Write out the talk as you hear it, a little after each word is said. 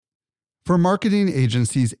For marketing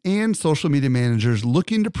agencies and social media managers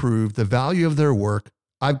looking to prove the value of their work,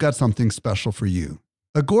 I've got something special for you.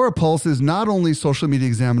 Agorapulse is not only Social Media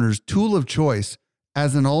Examiner's tool of choice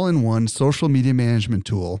as an all-in-one social media management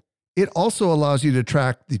tool, it also allows you to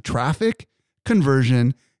track the traffic,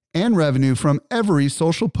 conversion, and revenue from every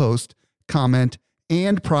social post, comment,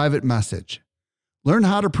 and private message. Learn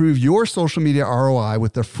how to prove your social media ROI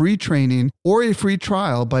with a free training or a free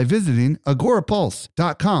trial by visiting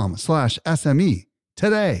agorapulse.com/SME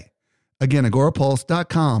today. Again,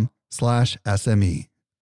 agorapulse.com/SME.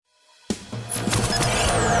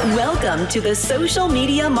 Welcome to the Social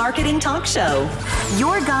Media Marketing Talk Show,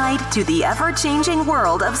 your guide to the ever-changing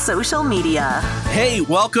world of social media. Hey,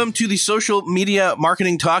 welcome to the Social Media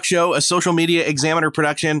Marketing Talk Show, a Social Media Examiner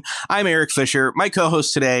production. I'm Eric Fisher. My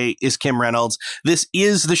co-host today is Kim Reynolds. This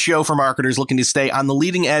is the show for marketers looking to stay on the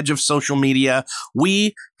leading edge of social media.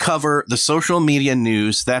 We cover the social media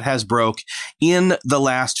news that has broke in the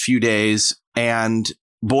last few days. And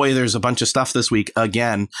boy, there's a bunch of stuff this week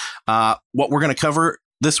again. What we're going to cover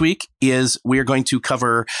this week is we're going to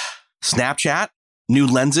cover Snapchat, new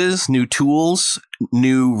lenses, new tools,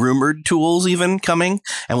 new rumored tools even coming.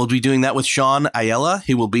 And we'll be doing that with Sean Ayala.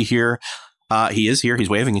 He will be here. He is here. He's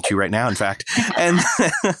waving at you right now, in fact. And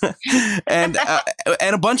and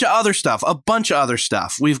a bunch of other stuff.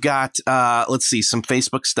 We've got, let's see, some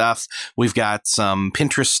Facebook stuff. We've got some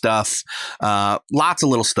Pinterest stuff. Lots of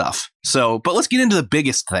little stuff. So, but let's get into the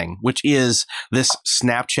biggest thing, which is this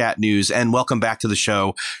Snapchat news. And welcome back to the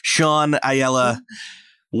show, Sean Ayala.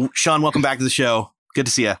 Sean, welcome back to the show. Good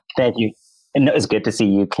to see you. Thank you. And it's good to see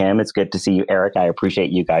you, Kim. It's good to see you, Eric. I appreciate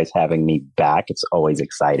you guys having me back. It's always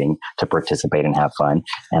exciting to participate and have fun.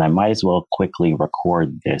 And I might as well quickly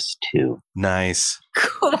record this too. Nice.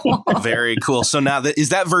 Cool. Very cool. So now, is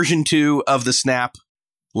that version 2 of the Snap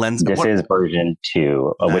lens? This is version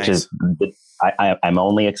 2, nice. Which is, I'm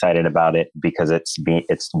only excited about it because it's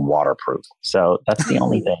waterproof. So that's the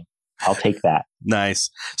only thing. I'll take that. Nice.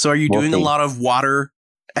 So are you doing a lot of water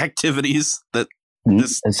activities that...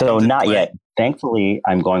 So not yet. Thankfully,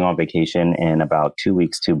 I'm going on vacation in about 2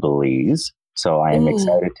 weeks to Belize. So I am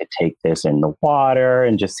excited to take this in the water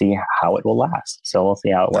and just see how it will last. So we'll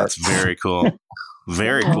see how it works. That's very cool.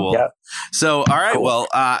 Very cool. Yep. So, all right. Cool. Well,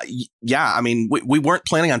 yeah, I mean, we weren't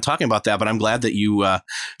planning on talking about that, but I'm glad that you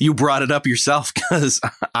brought it up yourself because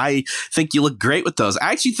I think you look great with those.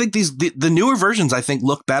 I actually think the newer versions, I think,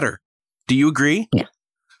 look better. Do you agree? Yeah.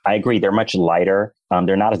 I agree. They're much lighter.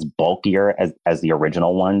 They're not as bulkier as the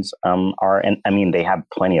original ones are. And I mean, they have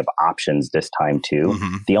plenty of options this time, too.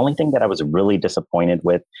 Mm-hmm. The only thing that I was really disappointed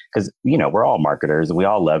with, because, you know, we're all marketers. We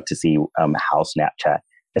all love to see how Snapchat,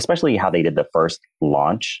 especially how they did the first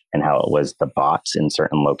launch and how it was the bots in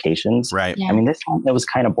certain locations. Right. Yeah. I mean, this time it was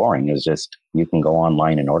kind of boring. It was just you can go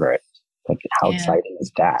online and order it. Like, how exciting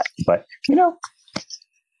is that? But, you know,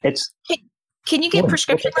 it's... Can you get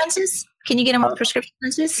prescription lenses? Can you get them with prescription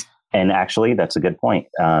lenses? And actually, that's a good point.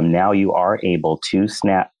 Now you are able to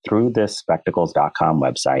snap through this spectacles.com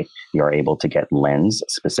website. You're able to get lens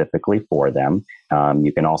specifically for them.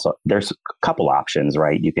 You can also, there's a couple options,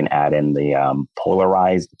 right? You can add in the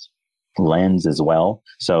polarized lens as well.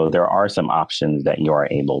 So there are some options that you are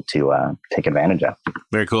able to take advantage of.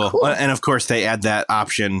 Very cool. And of course, they add that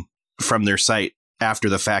option from their site after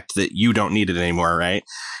the fact that you don't need it anymore, right?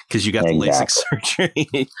 Because you got the LASIK surgery.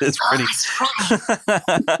 It's pretty.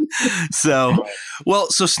 So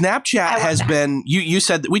Snapchat has been, you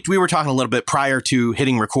said that we were talking a little bit prior to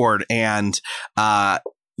hitting record, and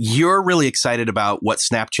you're really excited about what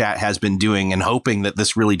Snapchat has been doing and hoping that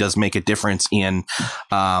this really does make a difference in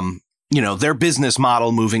their business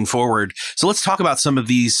model moving forward. So let's talk about some of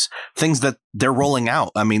these things that they're rolling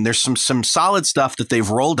out. I mean, there's some solid stuff that they've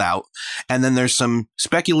rolled out, and then there's some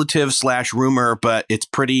speculative / rumor, but it's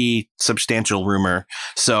pretty substantial rumor.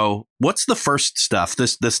 So what's the first stuff?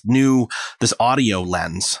 This audio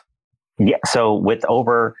lens. Yeah. So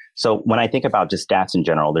when I think about just stats in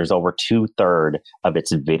general, there's over 2/3 of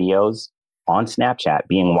its videos on Snapchat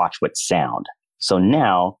being watched with sound. So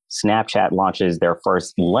now Snapchat launches their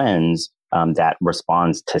first lens that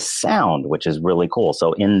responds to sound, which is really cool.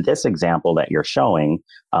 So in this example that you're showing,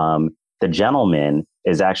 the gentleman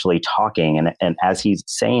is actually talking, and as he's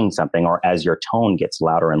saying something, or as your tone gets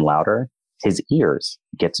louder and louder, his ears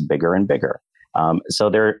gets bigger and bigger. So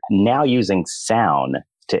they're now using sound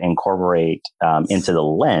to incorporate into the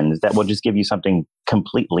lens that will just give you something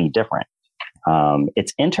completely different.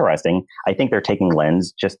 It's interesting. I think they're taking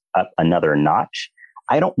lens just up another notch.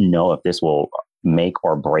 I don't know if this will make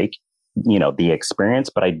or break, the experience,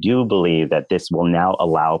 but I do believe that this will now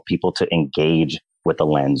allow people to engage with the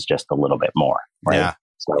lens just a little bit more. Right? Yeah.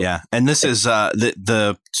 So, yeah, and this is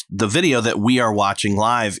the video that we are watching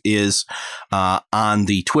live is on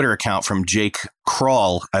the Twitter account from Jake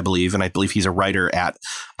Kroll, I believe, and I believe he's a writer at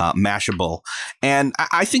Mashable. And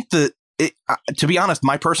I think that, to be honest,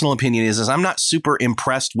 my personal opinion is I'm not super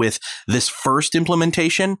impressed with this first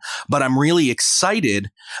implementation, but I'm really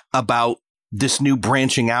excited about this new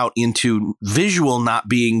branching out into visual not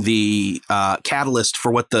being the catalyst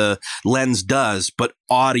for what the lens does, but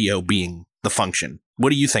audio being the function. What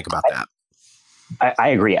do you think about that? I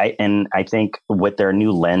agree. I think with their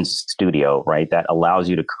new Lens Studio, right, that allows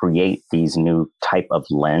you to create these new type of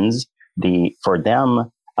lens, for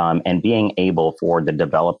them, and being able for the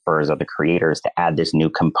developers or the creators to add this new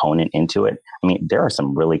component into it. I mean, there are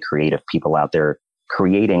some really creative people out there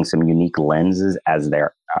creating some unique lenses as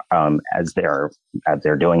they're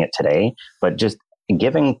doing it today, but just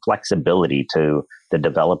giving flexibility to the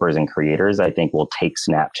developers and creators, I think will take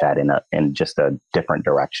Snapchat in just a different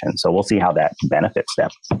direction. So we'll see how that benefits them.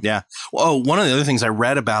 Yeah. Well, one of the other things I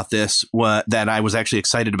read about this that I was actually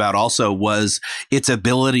excited about also was its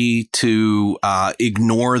ability to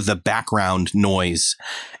ignore the background noise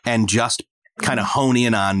and just kind of hone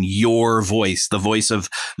in on your voice, the voice of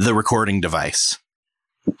the recording device.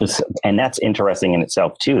 And that's interesting in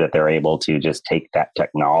itself, too, that they're able to just take that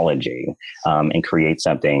technology and create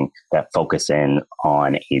something that focus in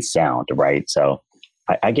on a sound. Right. So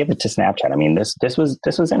I give it to Snapchat. I mean, this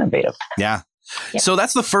was innovative. Yeah. So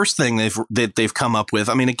that's the first thing they've come up with.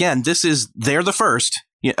 I mean, again, they're the first.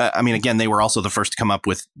 I mean, again, they were also the first to come up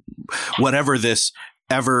with whatever this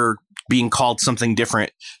ever being called something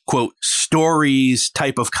different, quote, stories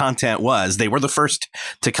type of content was. They were the first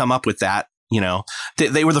to come up with that.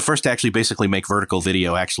 They were the first to actually basically make vertical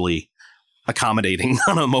video actually accommodating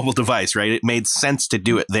on a mobile device, right? It made sense to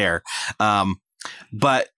do it there.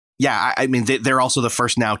 But yeah, I mean, they're also the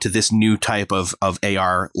first now to this new type of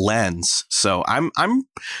AR lens. So I'm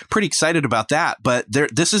pretty excited about that. But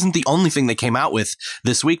this isn't the only thing they came out with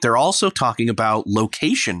this week. They're also talking about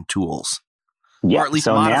location tools, or at least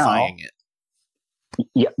modifying it.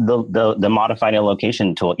 Yeah, the modifying a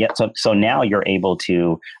location tool. Yeah, so now you're able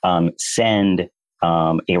to send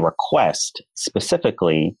a request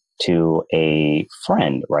specifically to a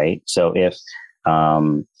friend, right? So if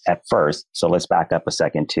at first, so let's back up a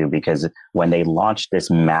second too, because when they launched this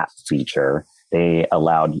map feature, they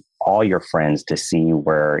allowed all your friends to see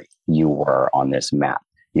where you were on this map.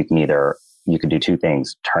 You could do two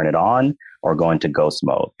things: turn it on or go into ghost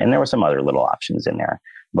mode, and there were some other little options in there.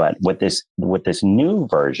 But with this new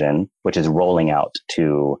version, which is rolling out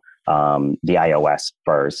to the iOS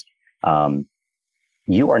first,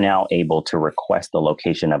 you are now able to request the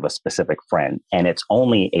location of a specific friend, and it's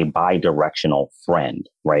only a bi-directional friend,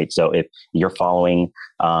 right? So if you're following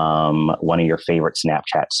one of your favorite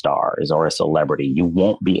Snapchat stars or a celebrity, you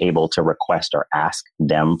won't be able to request or ask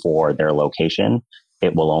them for their location.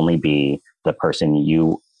 It will only be the person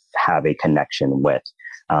you have a connection with.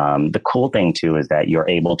 The cool thing too is that you're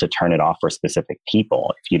able to turn it off for specific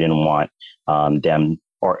people if you didn't want them,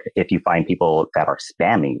 or if you find people that are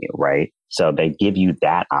spamming you, right? So they give you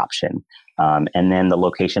that option, and then the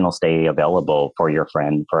location will stay available for your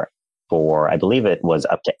friend for I believe it was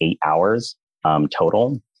up to 8 hours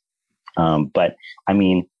total. But I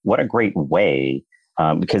mean, what a great way,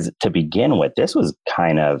 because to begin with, this was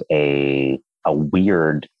kind of a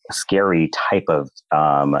weird, scary type of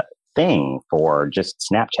thing for just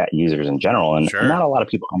Snapchat users in general. And Sure. Not a lot of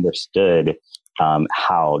people understood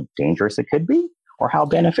how dangerous it could be or how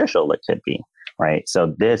beneficial it could be, right?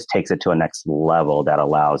 So this takes it to a next level that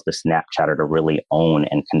allows the Snapchatter to really own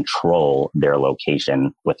and control their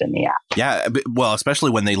location within the app. Yeah, well,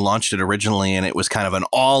 especially when they launched it originally and it was kind of an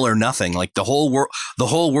all or nothing, like the whole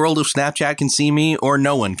world of Snapchat can see me or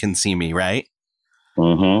no one can see me, right?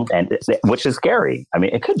 Mm-hmm. And which is scary. I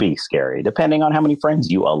mean, it could be scary depending on how many friends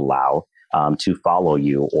you allow to follow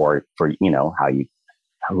you, or for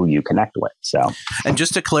who you connect with. So, and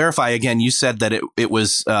just to clarify again, you said that it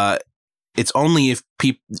was it's only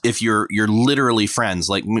if you're literally friends,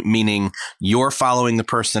 like meaning you're following the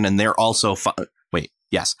person and they're also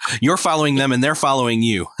yes, you're following them and they're following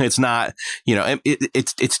you. It's not,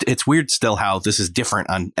 it's weird still how this is different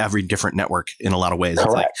on every different network in a lot of ways.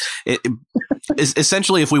 Correct. It's like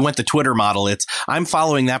essentially, if we went the Twitter model, it's I'm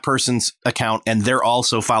following that person's account and they're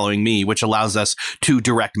also following me, which allows us to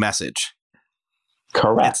direct message.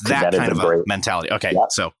 Correct. It's that kind of a mentality. Okay. Yep.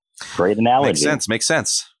 So great analogy. Makes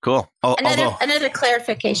sense. Cool. Another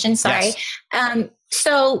clarification. Sorry. Yes.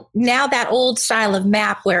 So now that old style of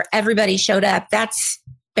map where everybody showed up, that's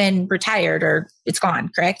been retired or it's gone,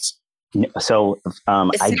 correct? So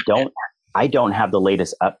I don't have the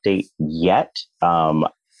latest update yet.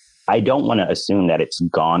 I don't want to assume that it's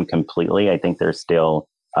gone completely. I think there's still,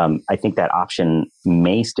 I think that option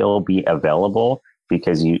may still be available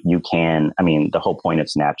because you can, I mean, the whole point of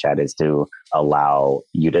Snapchat is to allow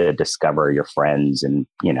you to discover your friends and,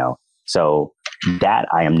 so that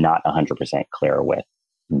I am not 100% clear with.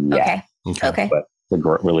 Okay. But it's a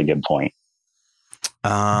really good point.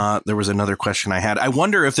 There was another question I had. I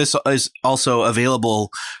wonder if this is also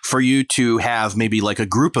available for you to have maybe like a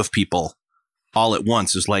group of people all at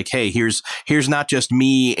once. It's like, hey, here's not just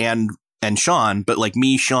me and Sean, but like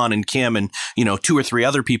me, Sean, and Kim, and 2 or 3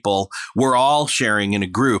 other people. We're all sharing in a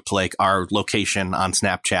group, like our location on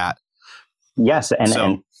Snapchat. Yes,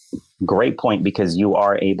 and great point, because you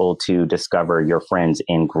are able to discover your friends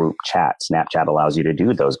in group chat. Snapchat allows you to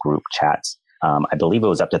do those group chats. I believe it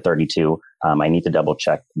was up to 32. I need to double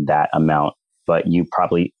check that amount, but you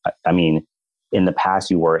probably, I mean, in the past,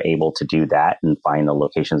 you were able to do that and find the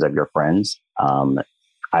locations of your friends.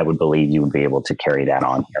 I would believe you would be able to carry that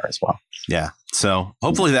on here as well. Yeah. So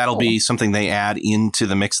hopefully that'll be something they add into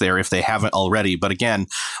the mix there if they haven't already. But again,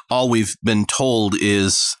 all we've been told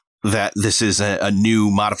is that this is a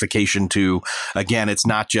new modification to, again, it's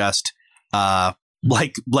not just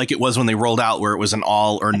like it was when they rolled out where it was an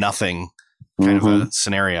all or nothing kind of a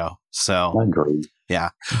scenario. So I agree. Yeah.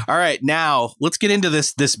 All right. Now let's get into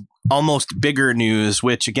this almost bigger news,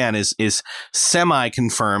 which again is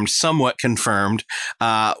semi-confirmed, somewhat confirmed.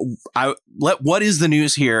 What is the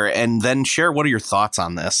news here? And then share what are your thoughts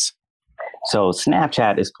on this? So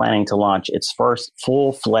Snapchat is planning to launch its first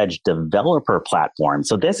full-fledged developer platform.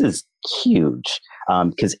 So this is huge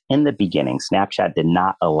because in the beginning, Snapchat did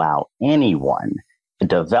not allow anyone, a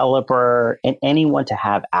developer, and anyone to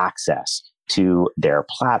have access to their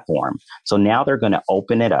platform. So now they're going to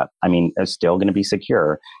open it up. I mean, it's still going to be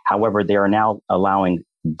secure. However, they are now allowing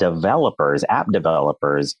developers, app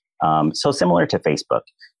developers, so similar to Facebook,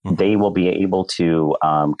 they will be able to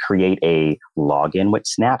create a login with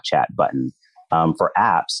Snapchat button for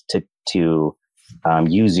apps to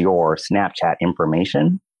use your Snapchat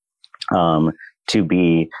information to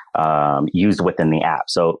be used within the app.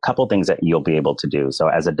 So a couple things that you'll be able to do. So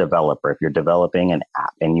as a developer, if you're developing an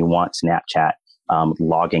app and you want Snapchat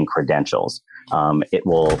login credentials, it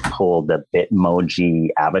will pull the Bitmoji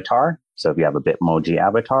avatar. So if you have a Bitmoji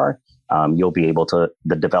avatar,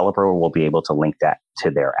 the developer will be able to link that to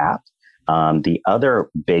their app. The other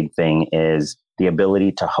big thing is the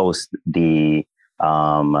ability to host the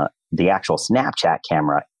actual Snapchat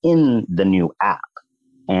camera in the new app.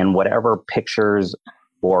 And whatever pictures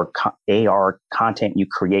or AR content you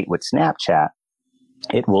create with Snapchat,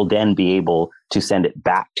 it will then be able to send it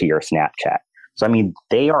back to your Snapchat. So, I mean,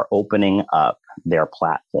 they are opening up their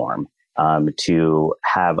platform to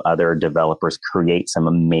have other developers create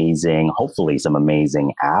hopefully some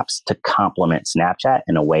amazing apps to complement Snapchat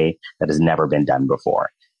in a way that has never been done before.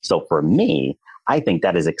 So for me, I think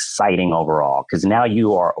that is exciting overall, because now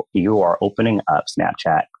you are opening up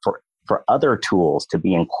Snapchat for other tools to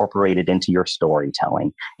be incorporated into your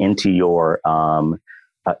storytelling, into your,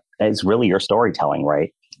 it's really your storytelling,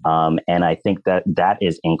 right? And I think that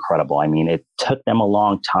is incredible. I mean, it took them a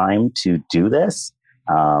long time to do this.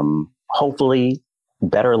 Hopefully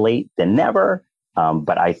better late than never.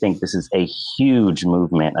 But I think this is a huge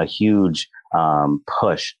movement, a huge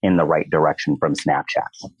push in the right direction from Snapchat.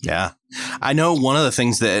 Yeah. I know one of the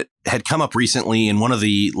things that had come up recently in one of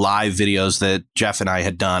the live videos that Jeff and I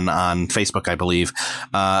had done on Facebook, I believe,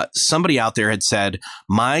 somebody out there had said,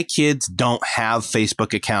 my kids don't have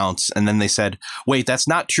Facebook accounts. And then they said, wait, that's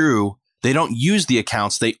not true. They don't use the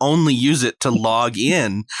accounts. They only use it to log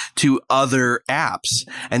in to other apps.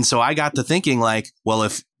 And so I got to thinking like, well,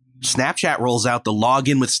 if Snapchat rolls out the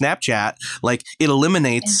login with Snapchat, like it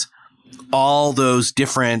eliminates all those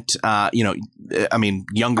different,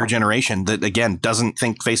 younger generation that, again, doesn't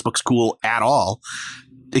think Facebook's cool at all.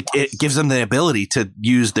 It gives them the ability to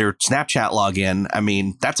use their Snapchat login. I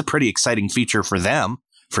mean, that's a pretty exciting feature for them,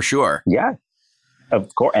 for sure. Yeah,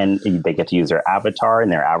 of course. And they get to use their avatar,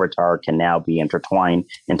 and their avatar can now be intertwined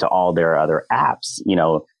into all their other apps,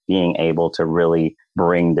 being able to really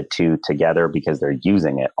bring the two together because they're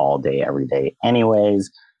using it all day, every day anyways.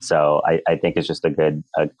 So I think it's just a good,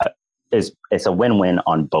 it's a win-win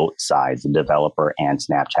on both sides, the developer and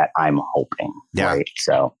Snapchat, I'm hoping. Yeah. Right?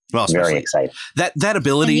 So very excited. That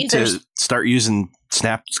ability to start using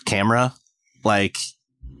Snap's camera, like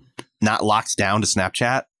not locked down to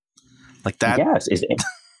Snapchat, like that. Yes,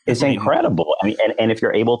 it's incredible. I mean, and if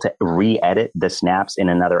you're able to re-edit the snaps in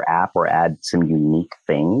another app or add some unique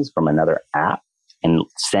things from another app and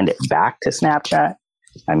send it back to Snapchat,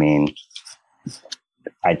 I mean,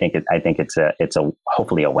 I think it's a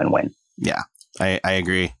hopefully a win-win. Yeah, I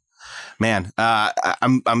agree. Man,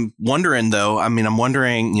 I'm wondering though. I mean, I'm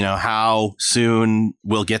wondering, how soon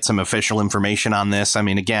we'll get some official information on this. I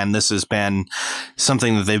mean, again, this has been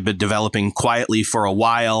something that they've been developing quietly for a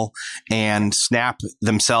while, and Snap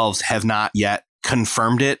themselves have not yet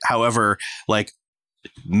confirmed it. However, like,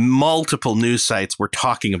 multiple news sites were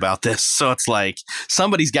talking about this, so it's like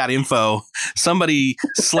somebody's got info, somebody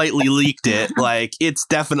slightly leaked it. Like, it's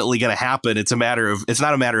definitely going to happen. It's not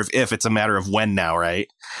a matter of if, it's a matter of when now, right?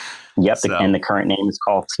 Yep, and the current name is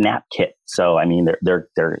called SnapKit. So I mean, they're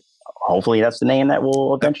hopefully that's the name that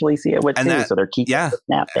we'll eventually see it with too. So they're keeping the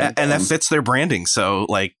Snap thing, and that fits their branding. So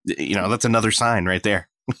like, that's another sign right there.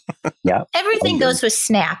 Yeah, everything goes with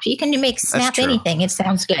Snap. You can make Snap anything. It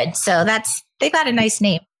sounds good. So they got a nice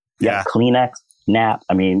name. Yeah, Kleenex, Snap.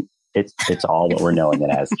 I mean, it's all what we're knowing it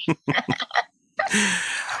as.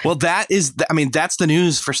 Well, that's the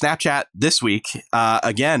news for Snapchat this week.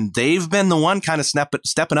 Again, they've been the one kind of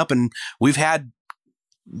stepping up, and we've had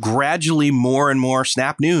gradually more and more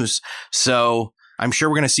Snap news. So I'm sure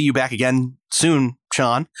we're going to see you back again soon,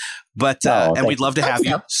 Sean. But and we'd love to have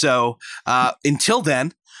you. So until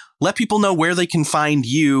then, let people know where they can find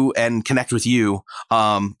you and connect with you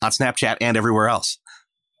on Snapchat and everywhere else.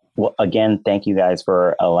 Well, again, thank you guys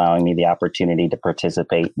for allowing me the opportunity to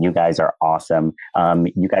participate. You guys are awesome.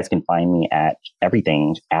 You guys can find me at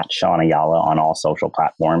everything at Sean Ayala on all social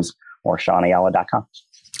platforms, or SeanAyala.com.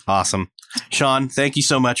 Awesome. Sean, thank you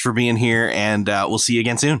so much for being here, and we'll see you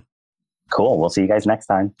again soon. Cool. We'll see you guys next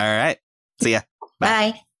time. All right. See ya.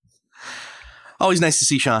 Bye. Always nice to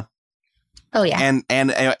see Sean. Oh yeah,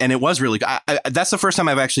 and it was really good. That's the first time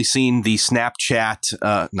I've actually seen the the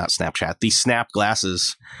Snap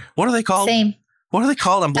glasses. What are they called? Same. What are they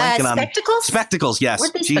called? I'm blanking on spectacles. Spectacles, yes.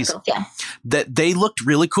 Spectacles, yeah. That they looked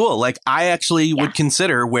really cool. Like, I actually would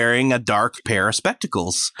consider wearing a dark pair of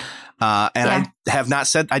spectacles. I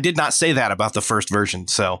did not say that about the first version.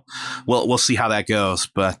 So we'll see how that goes.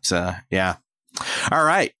 But yeah. All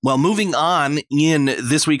right. Well, moving on in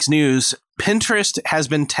this week's news, Pinterest has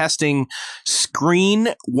been testing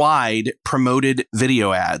screen-wide promoted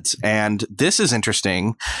video ads. And this is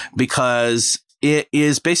interesting because it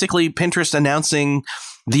is basically Pinterest announcing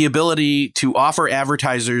the ability to offer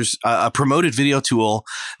advertisers a promoted video tool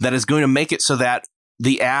that is going to make it so that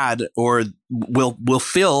the ad will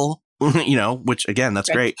fill, which again, that's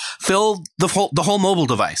great. Fill the whole mobile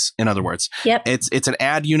device. In other words, it's an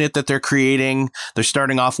ad unit that they're creating. They're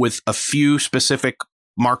starting off with a few specific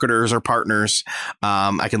marketers or partners.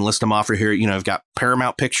 I can list them off for here. I've got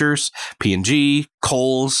Paramount Pictures, P&G,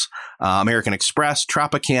 Kohl's, American Express,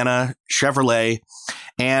 Tropicana, Chevrolet,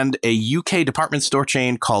 and a UK department store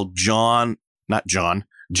chain called John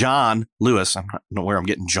Lewis. I don't know where I'm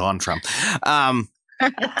getting John from.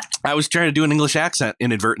 I was trying to do an English accent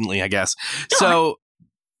inadvertently, I guess. So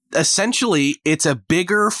essentially, it's a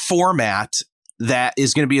bigger format that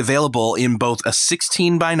is going to be available in both a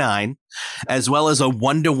 16:9 as well as a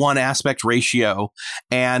 1:1 aspect ratio.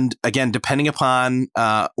 And again, depending upon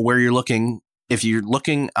where you're looking, if you're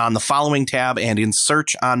looking on the following tab and in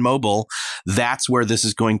search on mobile, that's where this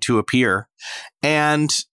is going to appear.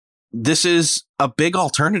 And this is a big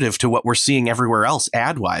alternative to what we're seeing everywhere else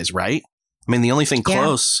ad wise, right? I mean, the only thing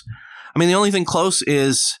close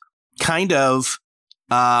is kind of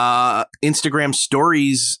Instagram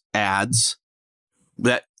stories ads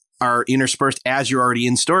that are interspersed as you're already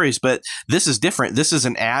in stories. But this is different. This is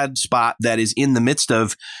an ad spot that is in the midst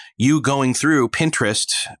of you going through Pinterest,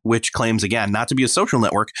 which claims, again, not to be a social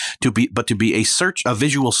network, but to be a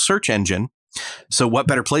visual search engine. So what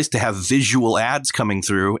better place to have visual ads coming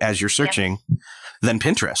through as you're searching than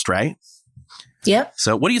Pinterest, right? Yep.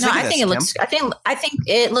 So what do you think? I think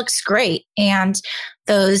it looks great, and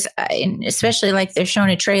those, especially like they're showing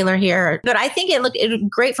a trailer here. But I think it looked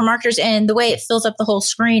great for marketers, and the way it fills up the whole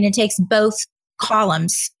screen and takes both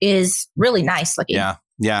columns is really nice looking.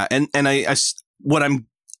 Yeah, and I what I'm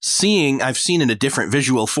seeing, I've seen in a different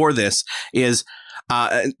visual for this is.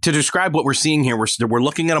 To describe what we're seeing here, we're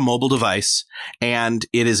looking at a mobile device, and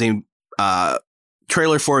it is a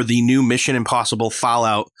trailer for the new Mission Impossible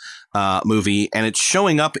Fallout movie, and it's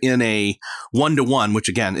showing up in a 1:1, which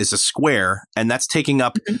again is a square, and that's taking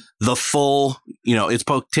up the full, it's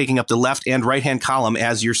both taking up the left and right hand column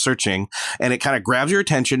as you're searching, and it kind of grabs your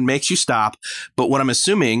attention, makes you stop. But what I'm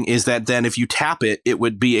assuming is that then if you tap it, it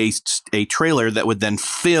would be a trailer that would then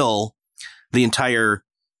fill the entire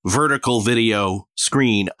vertical video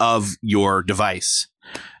screen of your device.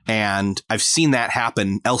 And I've seen that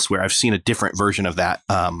happen elsewhere. I've seen a different version of that.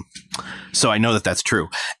 So I know that that's true.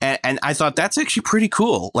 And I thought that's actually pretty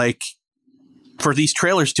cool. Like, for these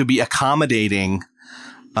trailers to be accommodating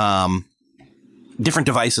different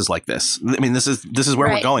devices like this. I mean, this is where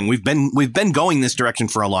we're going. We've been going this direction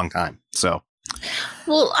for a long time. So,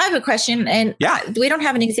 well, I have a question, and we don't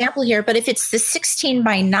have an example here, but if it's the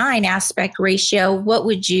 16:9 aspect ratio, what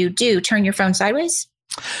would you do? Turn your phone sideways?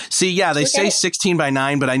 See, they say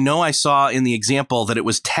 16:9, but I know I saw in the example that it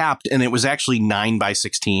was tapped and it was actually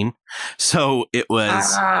 9:16. So it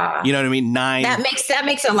was, you know what I mean? 9. That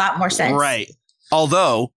makes a lot more sense. Right.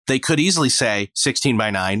 Although they could easily say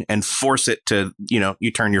 16:9 and force it to,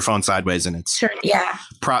 you turn your phone sideways and it's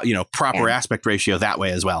proper aspect ratio that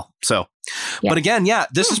way as well. So, but again,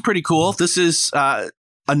 this is pretty cool. This is a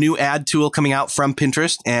new ad tool coming out from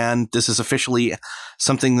Pinterest, and this is officially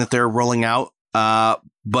something that they're rolling out.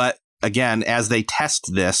 But again, as they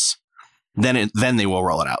test this, then they will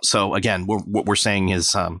roll it out. So again, what we're saying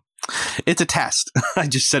is, it's a test. I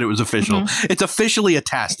just said it was official. Mm-hmm. It's officially a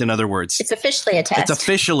test. In other words, it's officially a test. It's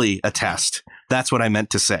officially a test. That's what I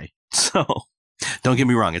meant to say. So don't get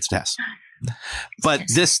me wrong. It's a test. But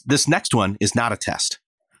this next one is not a test.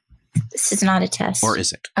 This is not a test. Or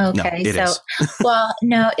is it? Okay. No, it is. Well,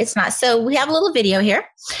 no, it's not. So we have a little video here,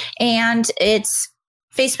 and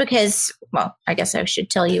Facebook has, I guess I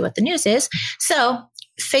should tell you what the news is. So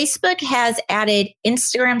Facebook has added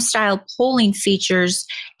Instagram style polling features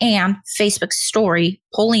and Facebook story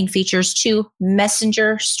polling features to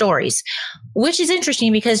Messenger stories, which is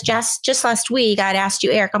interesting because just last week I'd asked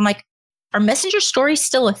you, Eric, I'm like, are Messenger stories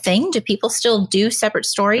still a thing? Do people still do separate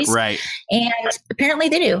stories? Right. And apparently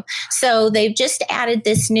they do. So they've just added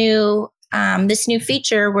this new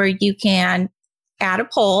feature where you can add a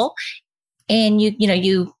poll, and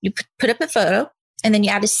you put up a photo, and then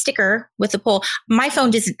you add a sticker with the poll. My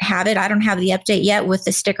phone doesn't have it. I don't have the update yet with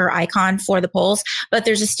the sticker icon for the polls, but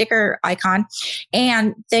there's a sticker icon.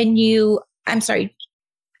 And then you tap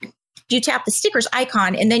the stickers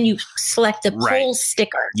icon, and then you select the poll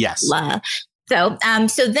sticker. Yes. So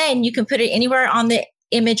then you can put it anywhere on the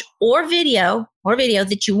image or video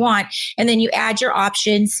that you want, and then you add your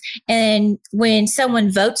options, and when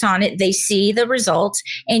someone votes on it, they see the result,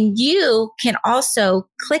 and you can also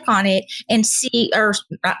click on it and see, or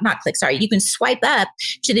not click, sorry, you can swipe up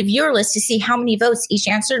to the viewer list to see how many votes each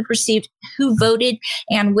answer received, who voted,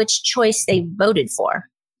 and which choice they voted for.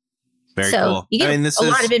 Very cool. You get a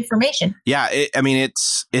lot of information. Yeah.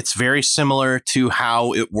 It's very similar to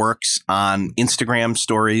how it works on Instagram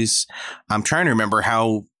stories. I'm trying to remember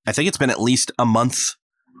I think it's been at least a month,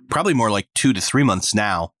 probably more like 2 to 3 months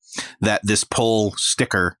now, that this poll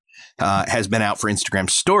sticker has been out for Instagram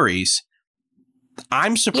stories.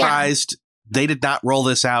 I'm surprised they did not roll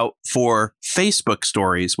this out for Facebook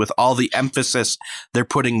stories with all the emphasis they're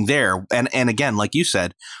putting there. And again, like you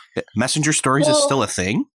said, Messenger stories is still a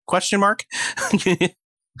thing? Question mark?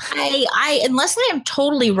 I unless I am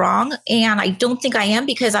totally wrong, and I don't think I am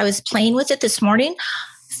because I was playing with it this morning,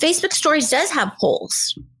 Facebook stories does have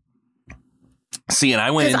polls. See, and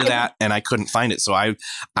I went into that and I couldn't find it. So I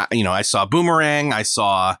saw Boomerang, I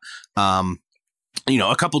saw, a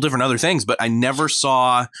couple different other things, but I never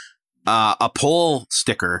saw a poll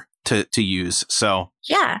sticker to use. So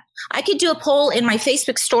yeah, I could do a poll in my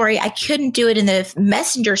Facebook story. I couldn't do it in the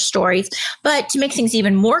Messenger stories, but to make things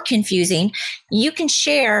even more confusing, you can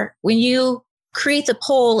share when you create the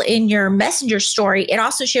poll in your Messenger story. It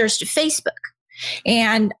also shares to Facebook.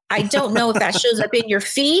 And I don't know if that shows up in your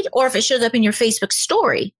feed or if it shows up in your Facebook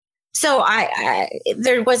story. So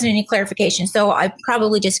there wasn't any clarification. So I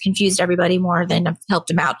probably just confused everybody more than I've helped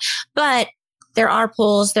them out. But there are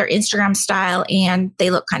polls, they're Instagram style, and they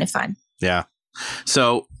look kind of fun. Yeah.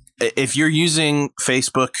 So if you're using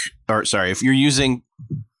if you're using,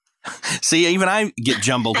 see, even I get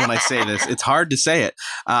jumbled when I say this. It's hard to say it.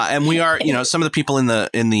 And we are, some of the people in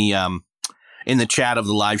the chat of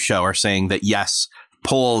the live show are saying that, yes,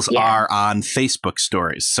 polls are on Facebook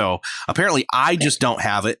stories. So apparently I just don't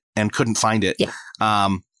have it and couldn't find it. Yeah.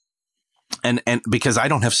 And because I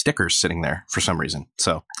don't have stickers sitting there for some reason.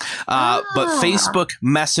 So, but Facebook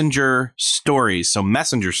Messenger stories. So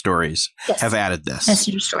Messenger stories have added this.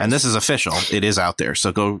 Messenger stories. And this is official. It is out there.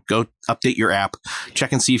 So go update your app,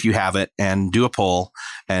 check and see if you have it, and do a poll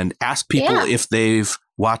and ask people if they've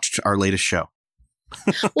watched our latest show.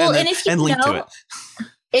 Well, and if you link to it.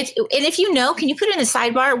 If you know, can you put it in the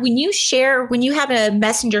sidebar when you have a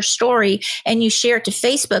Messenger story and you share it to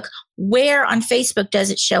Facebook, where on Facebook does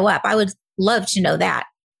it show up? I would love to know that.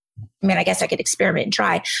 I mean, I guess I could experiment and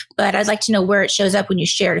try, but I'd like to know where it shows up when you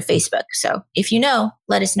share to Facebook. So if you know,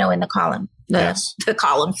 let us know in the column. The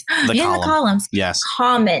columns. The columns. Yes.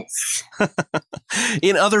 Comments.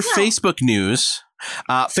 In other Facebook news,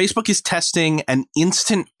 Facebook is testing an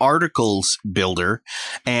instant articles builder,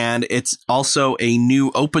 and it's also a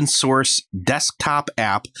new open source desktop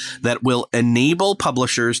app that will enable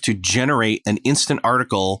publishers to generate an instant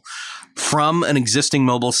article from an existing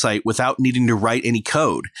mobile site without needing to write any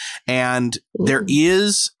code. And there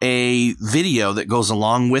is a video that goes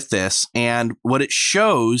along with this. And what it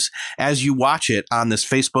shows as you watch it on this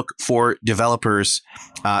Facebook for Developers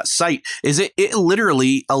site is it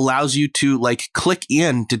literally allows you to like click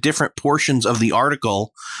into different portions of the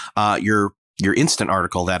article, your instant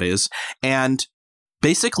article, that is, and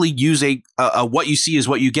basically use a what you see is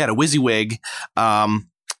what you get, a WYSIWYG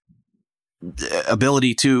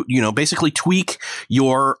ability to, basically tweak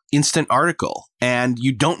your instant article, and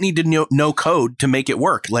you don't need to know code to make it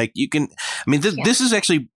work. Like you can,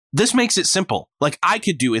 this makes it simple. Like I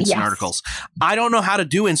could do instant articles. I don't know how to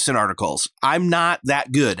do instant articles. I'm not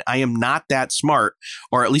that good. I am not that smart,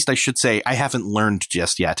 or at least I should say I haven't learned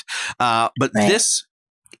just yet. But this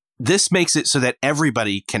makes it so that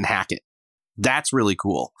everybody can hack it. That's really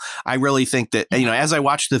cool. I really think that, as I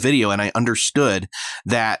watched the video and I understood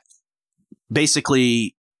that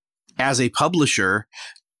basically, as a publisher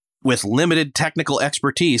with limited technical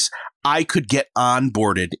expertise, I could get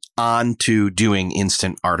onboarded onto doing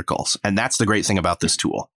instant articles. And that's the great thing about this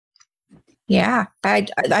tool. Yeah, I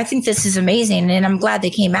think this is amazing, and I'm glad they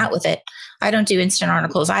came out with it. I don't do instant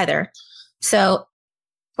articles either. So,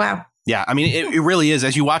 wow. Yeah, I mean, it really is.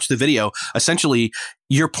 As you watch the video, essentially,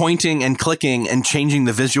 you're pointing and clicking and changing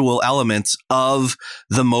the visual elements of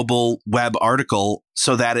the mobile web article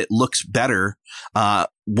so that it looks better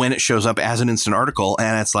when it shows up as an instant article.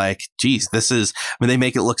 And it's like, geez, they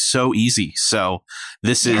make it look so easy. So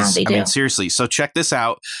this is, seriously. So check this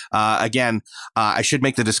out. Again, I should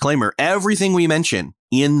make the disclaimer. Everything we mention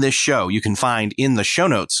in this show, you can find in the show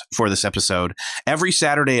notes for this episode every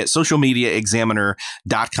Saturday at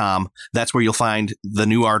socialmediaexaminer.com. That's where you'll find the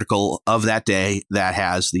new article of that day that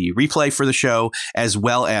has the replay for the show, as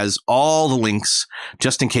well as all the links,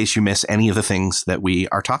 just in case you miss any of the things that we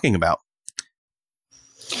are talking about.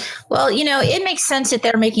 Well, it makes sense that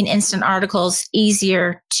they're making instant articles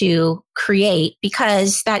easier to create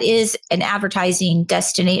because that is an advertising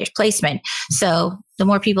destination placement. So the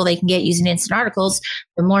more people they can get using instant articles,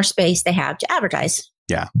 the more space they have to advertise.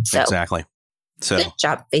 Yeah, exactly. So good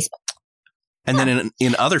job, Facebook. And then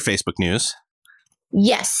in other Facebook news.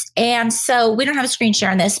 Yes. And so we don't have a screen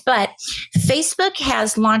share on this, but Facebook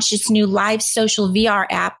has launched its new live social VR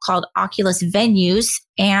app called Oculus Venues,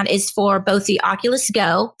 and is for both the Oculus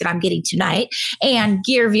Go that I'm getting tonight and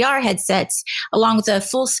Gear VR headsets, along with a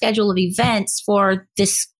full schedule of events for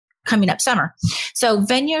this coming up summer. So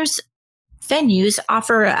venues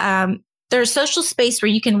offer there's a social space where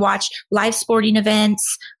you can watch live sporting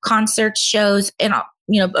events, concerts, shows, and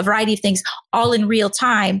a variety of things all in real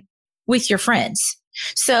time with your friends.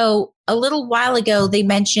 So a little while ago, we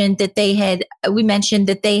mentioned that they had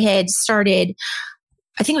started,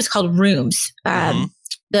 I think it was called Rooms, the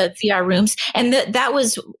VR Rooms. And that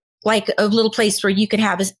was like a little place where you could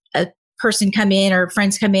have a person come in or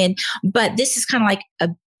friends come in. But this is kind of like a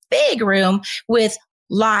big room with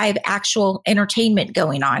live actual entertainment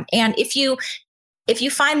going on. And if you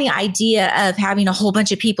find the idea of having a whole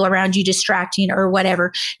bunch of people around you distracting or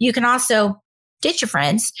whatever, you can also ditch your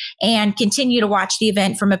friends and continue to watch the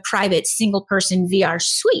event from a private single person VR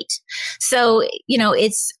suite. So,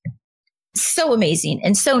 it's so amazing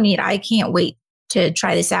and so neat. I can't wait to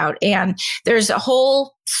try this out. And there's a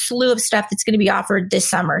whole slew of stuff that's going to be offered this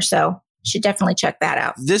summer. So should definitely check that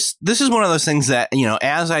out. This is one of those things that,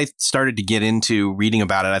 as I started to get into reading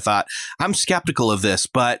about it, I thought I'm skeptical of this,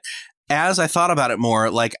 but as I thought about it more,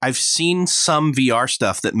 like I've seen some VR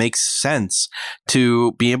stuff that makes sense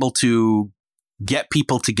to be able to get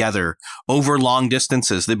people together over long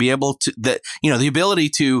distances, the ability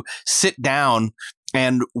to sit down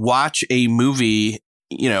and watch a movie,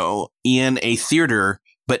 in a theater,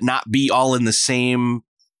 but not be all in the same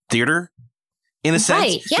theater. In a sense,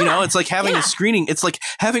 right, yeah. It's like having a screening. It's like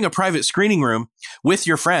having a private screening room with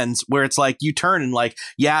your friends where it's like you turn and like,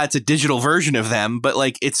 it's a digital version of them, but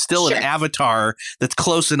like it's still an avatar that's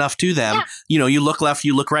close enough to them. Yeah. You look left,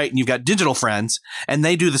 you look right, and you've got digital friends and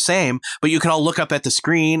they do the same, but you can all look up at the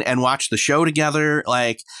screen and watch the show together.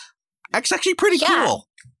 Like, it's actually pretty cool.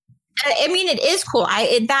 I mean, it is cool.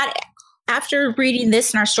 After reading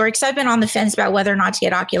this in our story, because I've been on the fence about whether or not to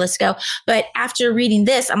get Oculus Go, but after reading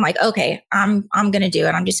this, I'm like, okay, I'm going to do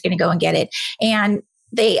it. I'm just going to go and get it. And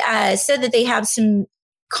they said that they have some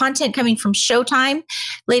content coming from Showtime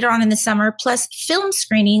later on in the summer, plus film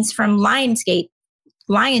screenings from Lionsgate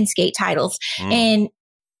titles. And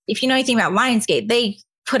if you know anything about Lionsgate, they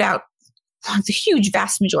put out the huge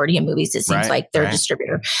vast majority of movies. It seems like their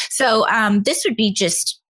distributor. So this would be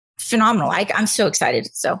just phenomenal. I'm so excited.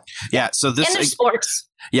 So yeah. So this and there's sports.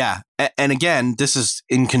 Yeah. And again, this is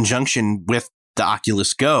in conjunction with the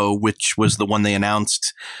Oculus Go, which was the one they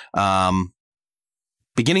announced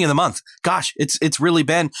beginning of the month. Gosh, it's really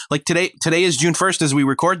been like today is June 1st as we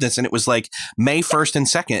record this, and it was like May 1st and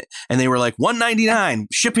 2nd, and they were like $199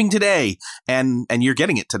 shipping today, and you're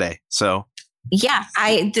getting it today. So yeah,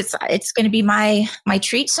 it's going to be my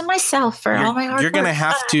treat to myself for all my hard work. You're going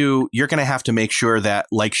to have to make sure that,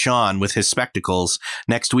 like Sean with his spectacles,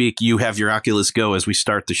 next week you have your Oculus Go as we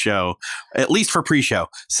start the show, at least for pre-show.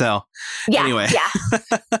 So anyway,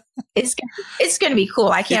 it's going to be cool.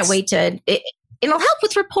 I can't wait to. It'll help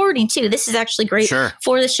with reporting too. This is actually great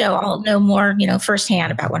for the show. I'll know more,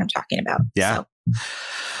 firsthand about what I'm talking about. Yeah.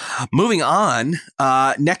 So. Moving on.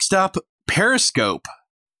 Next up, Periscope.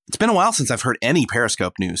 It's been a while since I've heard any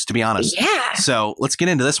Periscope news, to be honest. Yeah. So let's get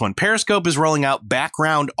into this one. Periscope is rolling out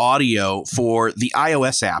background audio for the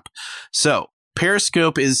iOS app. So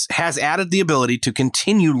Periscope has added the ability to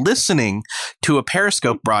continue listening to a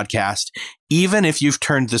Periscope broadcast, even if you've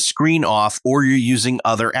turned the screen off or you're using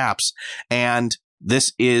other apps. And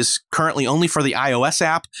this is currently only for the iOS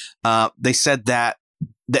app. They said that,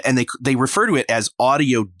 and they refer to it as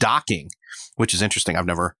audio docking, which is interesting. I've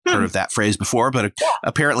never heard of that phrase before, but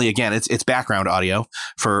apparently, again, it's background audio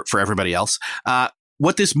for everybody else.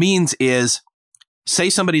 What this means is, say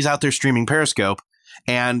somebody's out there streaming Periscope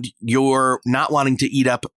and you're not wanting to eat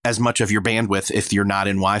up as much of your bandwidth if you're not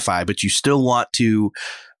in Wi-Fi, but you still want to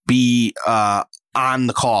be on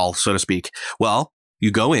the call, so to speak. Well,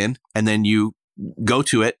 you go in and then you go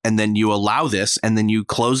to it and then you allow this and then you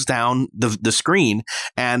close down the screen,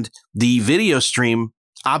 and the video stream.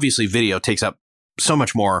 Obviously, video takes up so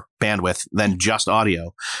much more bandwidth than just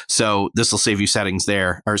audio. So this will save you settings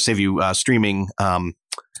there, or save you streaming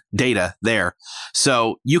data there.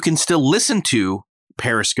 So you can still listen to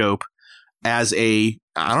Periscope as a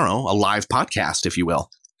live podcast, if you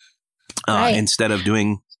will, instead of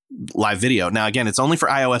doing live video. Now, again, it's only for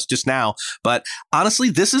iOS just now, but honestly,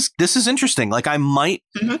 this is interesting. Like, I might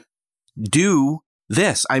do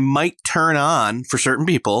this. I might turn on, for certain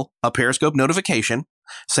people, a Periscope notification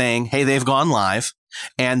saying, hey, they've gone live,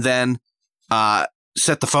 and then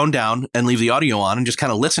set the phone down and leave the audio on and just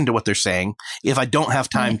kind of listen to what they're saying if I don't have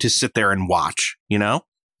time to sit there and watch,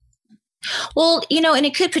 Well, and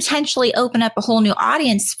it could potentially open up a whole new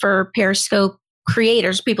audience for Periscope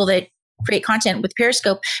creators, people that create content with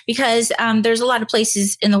Periscope, because there's a lot of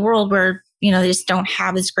places in the world where they just don't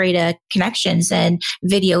have as great connections, and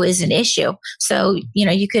video is an issue. So,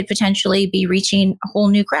 you could potentially be reaching a whole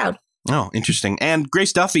new crowd. Oh, interesting. And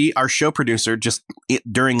Grace Duffy, our show producer, just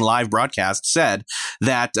during live broadcast said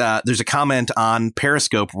that there's a comment on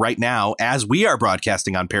Periscope right now, as we are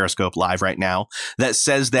broadcasting on Periscope live right now, that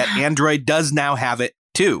says that Android does now have it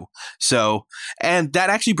too. So, and that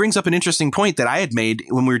actually brings up an interesting point that I had made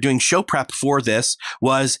when we were doing show prep for this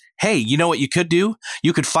was, hey, you know what you could do?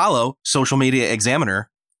 You could follow Social Media Examiner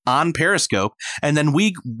on Periscope. And then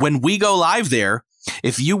when we go live there,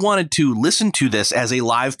 if you wanted to listen to this as a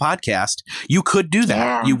live podcast, you could do that.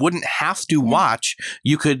 Yeah. You wouldn't have to watch.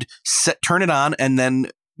 You could turn it on and then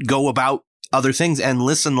go about other things and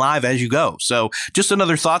listen live as you go. So just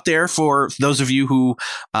another thought there for those of you who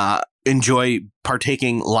enjoy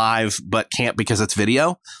partaking live but can't because it's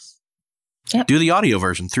video. Yep. Do the audio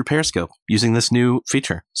version through Periscope using this new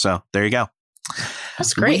feature. So there you go.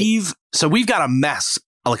 That's great. We've got a mess,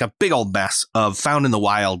 like a big old mess of found in the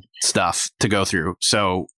wild stuff to go through.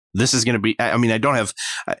 So this is going to be,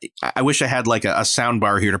 I wish I had like a sound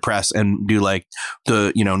bar here to press and do like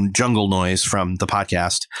the, jungle noise from the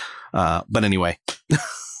podcast. But anyway,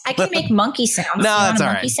 I can make monkey sounds. No, that's all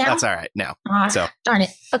right. That's all right. No. So darn it.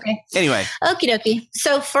 Okay. Anyway. Okie dokie.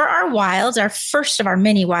 So for our wilds, our first of our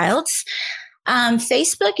mini wilds,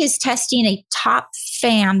 Facebook is testing a top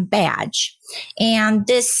fan badge, and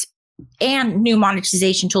new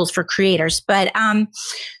monetization tools for creators. But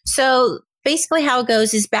so basically how it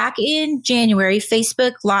goes is, back in January,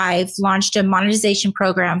 Facebook Live launched a monetization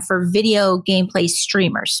program for video gameplay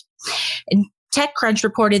streamers. And TechCrunch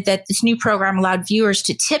reported that this new program allowed viewers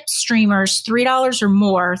to tip streamers $3 or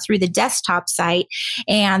more through the desktop site,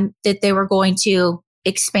 and that they were going to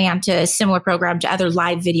expand to a similar program to other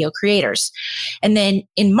live video creators. And then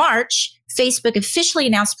in March, Facebook officially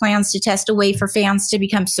announced plans to test a way for fans to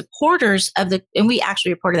become supporters of and we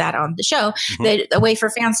actually reported that on the show, that a way for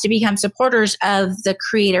fans to become supporters of the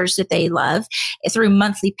creators that they love through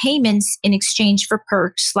monthly payments in exchange for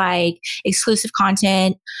perks like exclusive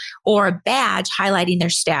content or a badge highlighting their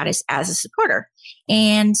status as a supporter.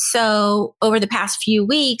 And so over the past few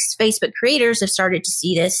weeks, Facebook creators have started to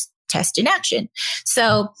see this test in action.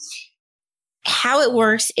 So how it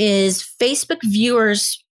works is Facebook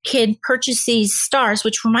viewers can purchase these stars,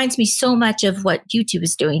 which reminds me so much of what YouTube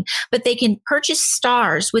is doing, but they can purchase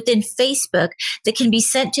stars within Facebook that can be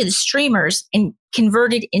sent to the streamers and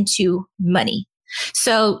converted into money.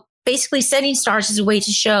 So basically sending stars is a way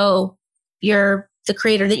to show the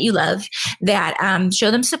creator that you love, that show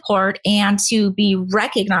them support and to be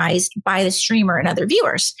recognized by the streamer and other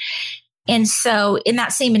viewers. And so in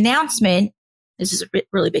that same announcement, this is a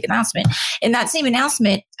really big announcement. In that same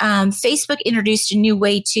announcement, Facebook introduced a new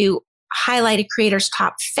way to highlight a creator's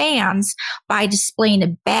top fans by displaying a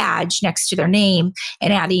badge next to their name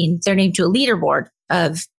and adding their name to a leaderboard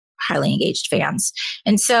of highly engaged fans.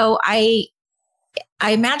 And so I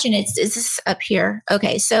imagine is this up here?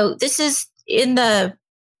 Okay, so this is in the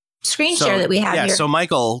screen share that we have here. So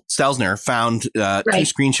Michael Stelzner found two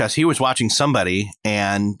screenshots. He was watching somebody,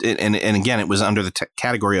 and again, it was under the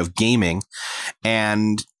category of gaming.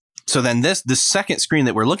 And so then this second screen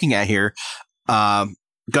that we're looking at here, go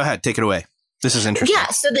ahead, take it away. This is interesting. Yeah.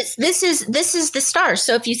 So this is the stars.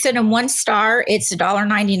 So if you send them 1 star, it's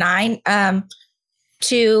 $1.99.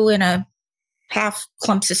 2.5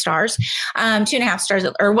 clumps of stars, 2.5 stars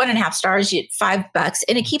or 1.5 stars, you $5,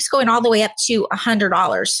 and it keeps going all the way up to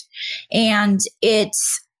 $100. And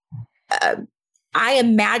it's, I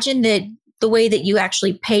imagine that the way that you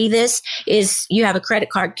actually pay this is you have a credit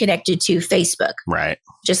card connected to Facebook, right?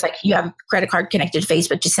 Just like you have a credit card connected to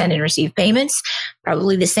Facebook to send and receive payments.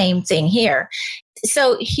 Probably the same thing here.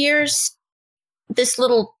 So here's this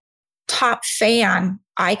little top fan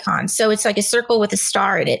icon. So it's like a circle with a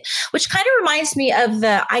star in it, which kind of reminds me of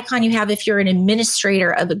the icon you have if you're an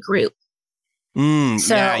administrator of a group. So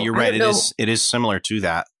yeah, you're right. It is similar to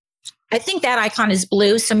that. I think that icon is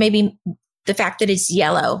blue. So maybe the fact that it's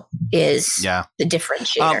yellow is the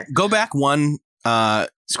differentiator. Go back one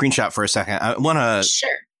screenshot for a second. I want to. Sure.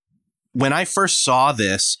 When I first saw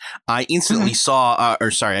this, I instantly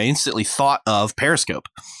I instantly thought of Periscope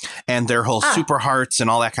and their whole super hearts and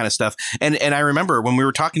all that kind of stuff. And I remember when we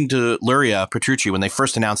were talking to Luria Petrucci when they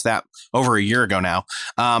first announced that over a year ago now,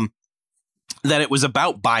 that it was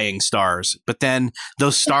about buying stars, but then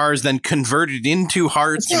those stars then converted into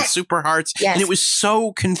hearts and super hearts. Yes. And it was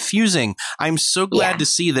so confusing. I'm so glad to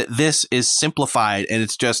see that this is simplified and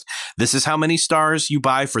it's just, this is how many stars you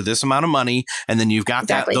buy for this amount of money. And then you've got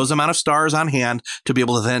those amount of stars on hand to be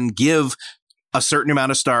able to then give a certain amount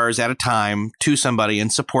of stars at a time to somebody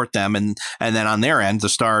and support them. And then on their end, the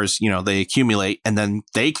stars, they accumulate and then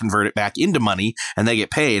they convert it back into money and they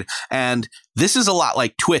get paid. And this is a lot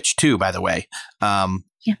like Twitch too, by the way.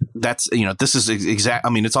 That's, this is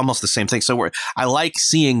it's almost the same thing. So I like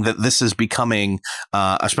seeing that this is becoming,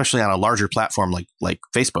 especially on a larger platform like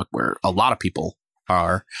Facebook, where a lot of people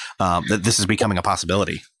are, that this is becoming a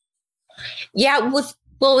possibility. Yeah.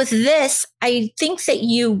 With this, I think that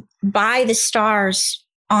you buy the stars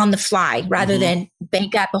on the fly rather than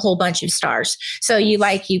bank up a whole bunch of stars. So you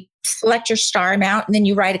select your star amount and then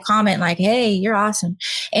you write a comment like, "Hey, you're awesome."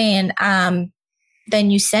 And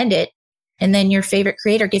then you send it and then your favorite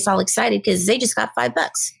creator gets all excited because they just got $5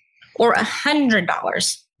 or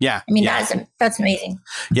 $100. Yeah. I mean, that's amazing.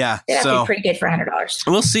 Yeah. That'd be pretty good for $100.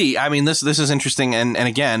 We'll see. I mean, this is interesting. And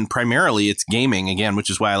again, primarily it's gaming again,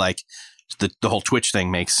 which is why I like the whole Twitch thing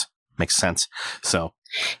makes sense. So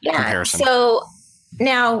comparison. So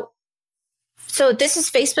now, this is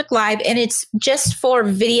Facebook Live and it's just for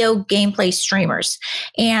video gameplay streamers.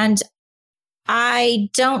 And I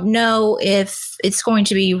don't know if it's going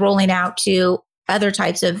to be rolling out to other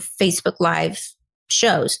types of Facebook Live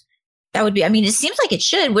shows. That would be, it seems like it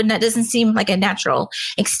should, wouldn't that? Doesn't seem like a natural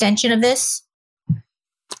extension of this.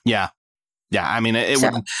 Yeah. Yeah,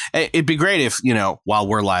 it'd be great if, while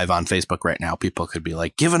we're live on Facebook right now, people could be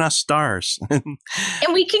like, giving us stars. And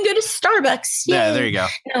we can go to Starbucks. Yay. Yeah, there you go.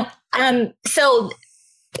 No. So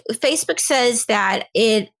Facebook says that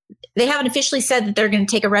they haven't officially said that they're going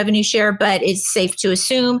to take a revenue share, but it's safe to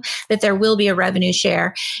assume that there will be a revenue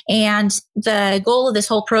share. And the goal of this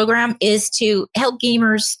whole program is to help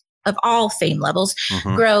gamers of all fame levels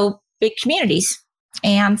grow big communities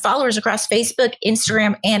and followers across Facebook,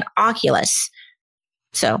 Instagram, and Oculus.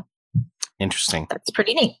 So interesting. That's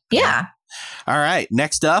pretty neat. Yeah. All right.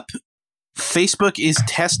 Next up, Facebook is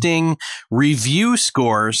testing review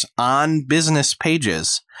scores on business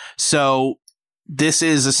pages. So this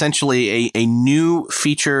is essentially a new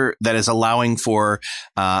feature that is allowing for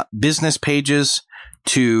business pages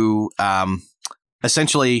to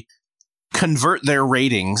essentially convert their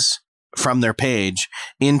ratings from their page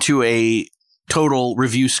into a total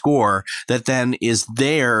review score that then is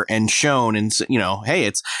there and shown, and hey,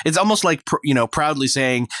 it's almost like proudly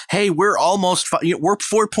saying, hey, we're almost we're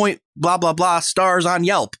 4 point blah blah blah stars on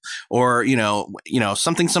Yelp, or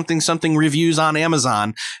something reviews on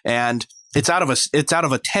Amazon, and it's out of a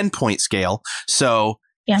 10-point scale. So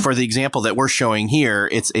for the example that we're showing here,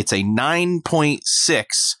 it's a 9.6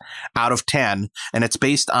 out of 10, and it's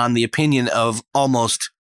based on the opinion of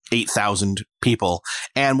almost 8,000 people.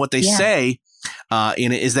 And what they say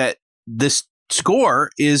in it is that this score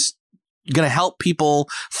is going to help people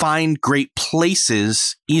find great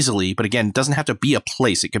places easily. But again, it doesn't have to be a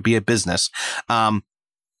place. It could be a business.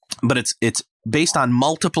 But it's based on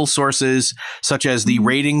multiple sources, such as the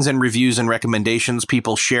ratings and reviews and recommendations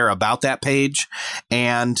people share about that page.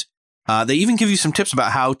 And they even give you some tips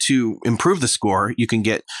about how to improve the score. You can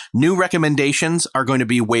get new recommendations are going to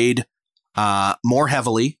be weighed more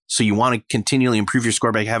heavily. So you want to continually improve your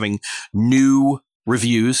score by having new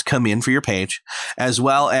reviews come in for your page, as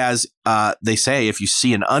well as they say, if you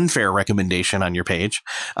see an unfair recommendation on your page,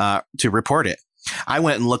 to report it. I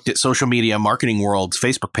went and looked at Social Media Marketing World's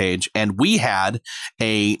Facebook page, and we had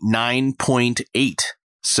a 9.8.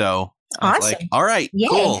 So I was like, all right,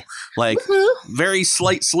 cool. Like, very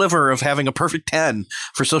slight sliver of having a perfect 10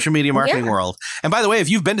 for Social Media Marketing World. And by the way, if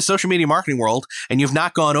you've been to Social Media Marketing World and you've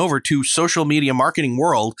not gone over to Social Media Marketing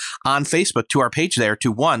World on Facebook, to our page there,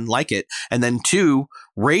 to 1, like it, and then 2,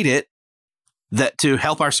 rate it, that to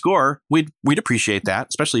help our score, we'd appreciate that,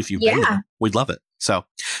 especially if you've been there. We'd love it. So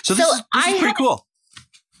this is pretty cool.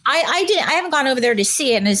 I haven't gone over there to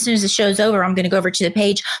see it, and as soon as the show's over, I'm going to go over to the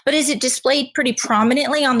page. But is it displayed pretty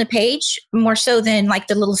prominently on the page, more so than like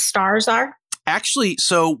the little stars are? Actually,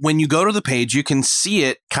 so when you go to the page, you can see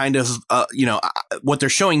it kind of, what they're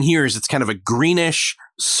showing here is it's kind of a greenish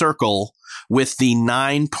circle with the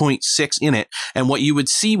 9.6 in it. And what you would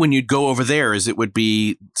see when you'd go over there is it would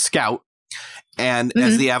be Scout and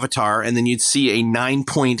as the avatar, and then you'd see a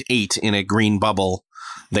 9.8 in a green bubble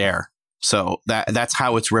there. So that's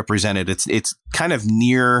how it's represented. It's kind of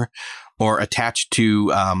near or attached to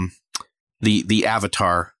the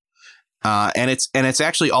avatar, and it's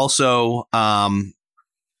actually also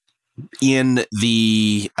in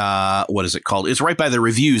the what is it called? It's right by the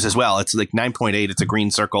reviews as well. It's like 9.8. It's a green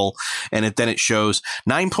circle, and then it shows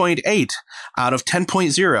 9.8 out of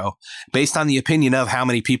 10.0 based on the opinion of how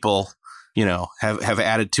many people have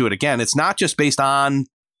added to it. Again, it's not just based on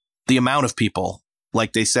the amount of people.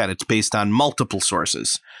 Like they said, it's based on multiple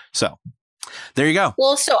sources. So there you go.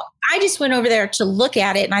 Well, so I just went over there to look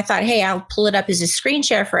at it, and I thought, hey, I'll pull it up as a screen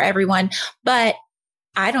share for everyone, but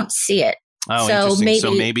I don't see it. Oh, so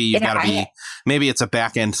interesting. Maybe you've got to be, maybe it's a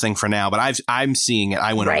back end thing for now, but I'm seeing it.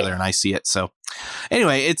 I went over there and I see it. So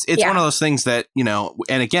anyway, it's one of those things that,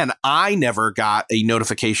 and again, I never got a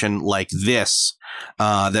notification like this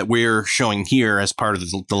that we're showing here as part of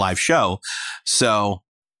the live show. So,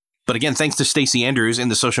 but again, thanks to Stacey Andrews in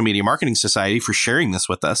the Social Media Marketing Society for sharing this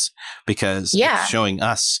with us, because it's showing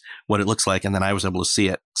us what it looks like. And then I was able to see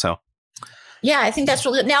it. So. Yeah, I think that's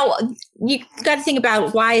really good. Now, you got to think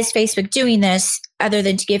about, why is Facebook doing this other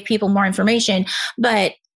than to give people more information?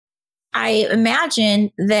 But I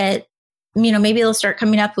imagine that, maybe they'll start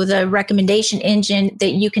coming up with a recommendation engine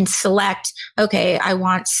that you can select. Okay, I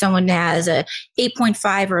want someone that has a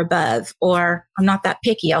 8.5 or above, or I'm not that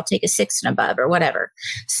picky, I'll take a 6 and above, or whatever.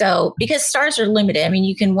 So, because stars are limited. I mean,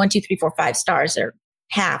 you can 1, 2, 3, 4, 5 stars or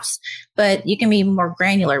halves, but you can be more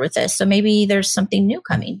granular with this. So maybe there's something new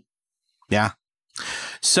coming. Yeah.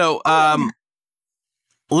 So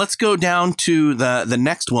let's go down to the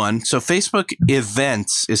next one. So Facebook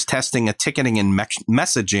Events is testing a ticketing and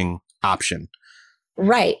messaging option.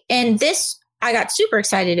 Right. And this I got super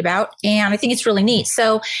excited about, and I think it's really neat.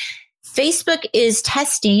 So Facebook is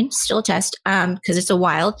testing, still a test because it's a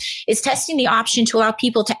wild, is testing the option to allow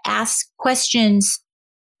people to ask questions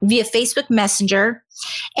via Facebook Messenger,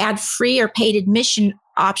 add free or paid admission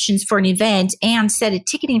options for an event, and set a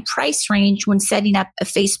ticketing price range when setting up a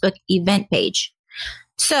Facebook event page.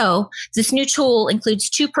 So this new tool includes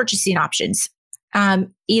 2 purchasing options,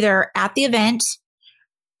 either at the event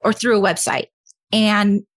or through a website.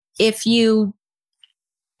 And if you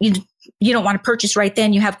don't want to purchase right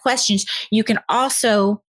then, you have questions, you can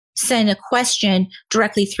also send a question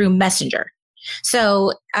directly through Messenger.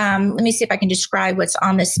 So let me see if I can describe what's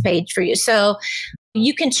on this page for you. So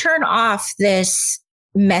you can turn off this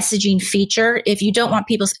messaging feature. If you don't want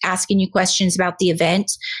people asking you questions about the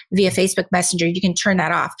event via Facebook Messenger, you can turn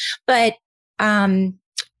that off. But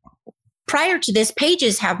prior to this,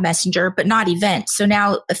 pages have Messenger, but not events. So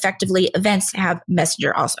now effectively events have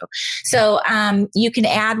Messenger also. So you can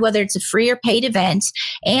add whether it's a free or paid event,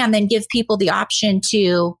 and then give people the option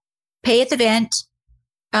to pay at the event,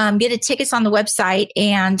 get a tickets on the website,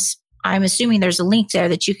 and I'm assuming there's a link there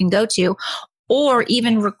that you can go to, or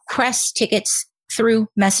even request tickets through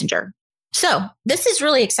Messenger. So this is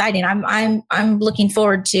really exciting. I'm looking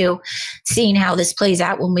forward to seeing how this plays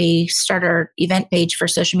out when we start our event page for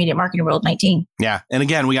Social Media Marketing World 19. Yeah. And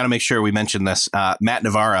again, we got to make sure we mention this. Matt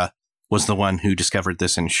Navarra was the one who discovered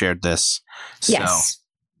this and shared this. So, yes.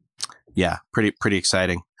 Yeah, pretty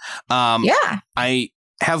exciting. Yeah. I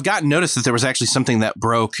have gotten notice that there was actually something that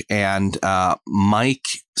broke, and Mike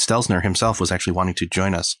Stelzner himself was actually wanting to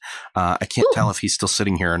join us. I can't tell if he's still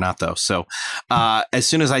sitting here or not, though. So as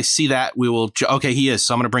soon as I see that, we will. Okay, he is.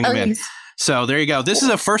 So I'm going to bring him in. So there you go. This is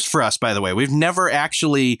a first for us, by the way. We've never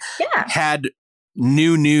actually had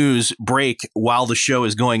new news break while the show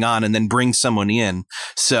is going on and then bring someone in.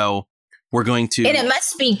 So we're going to. And it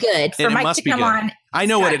must be good for Mike to come on. I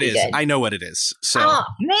know what it is. I know what it is. So, oh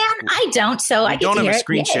man, I don't. So I don't have a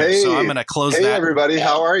screen share, so I'm going to close that. Hey, everybody,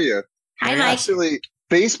 how are you? Hi, Mike. Actually,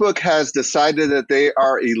 Facebook has decided that they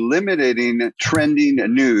are eliminating trending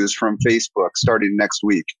news from Facebook starting next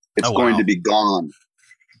week. It's going to be gone.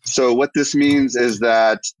 So what this means is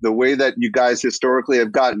that the way that you guys historically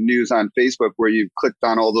have gotten news on Facebook, where you've clicked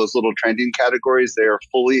on all those little trending categories, they are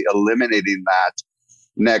fully eliminating that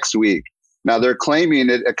next week. Now, they're claiming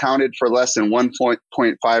it accounted for less than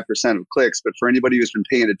 1.5% of clicks, but for anybody who's been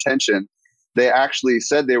paying attention, they actually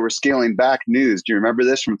said they were scaling back news. Do you remember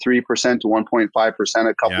this? From 3% to 1.5%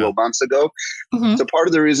 a couple of months ago. Mm-hmm. So part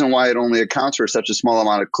of the reason why it only accounts for such a small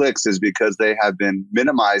amount of clicks is because they have been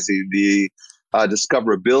minimizing the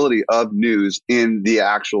discoverability of news in the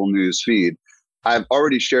actual news feed. I've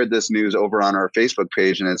already shared this news over on our Facebook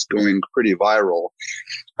page, and it's going pretty viral.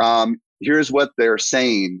 Here's what they're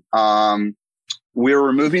saying. We're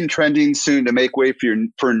removing trending soon to make way for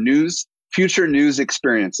future news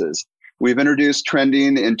experiences. We've introduced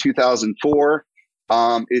trending in 2004.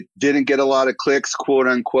 It didn't get a lot of clicks, quote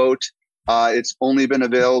unquote. It's only been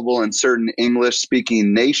available in certain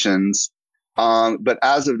English-speaking nations. But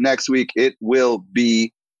as of next week, it will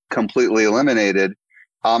be completely eliminated.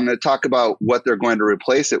 I'm going to talk about what they're going to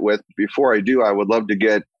replace it with. Before I do, I would love to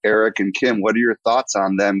get Eric and Kim. What are your thoughts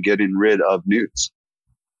on them getting rid of news?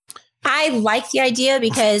 I like the idea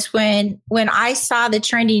because when I saw the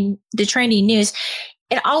trending news,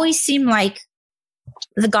 it always seemed like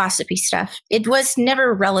the gossipy stuff. It was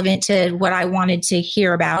never relevant to what I wanted to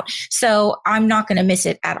hear about. So I'm not going to miss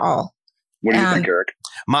it at all. What do you think, Eric?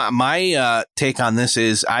 My take on this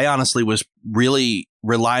is I honestly was really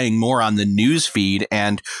relying more on the news feed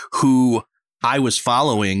and who I was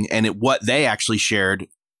following and what they actually shared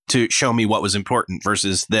to show me what was important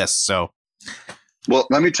versus this. So, well,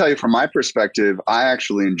 let me tell you from my perspective, I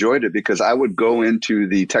actually enjoyed it because I would go into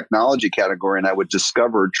the technology category and I would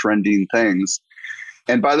discover trending things.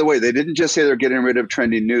 And by the way, they didn't just say they're getting rid of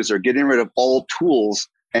trending news, they're getting rid of all tools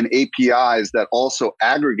and APIs that also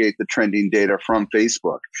aggregate the trending data from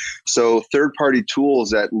Facebook. So third-party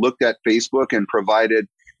tools that looked at Facebook and provided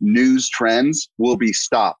news trends will be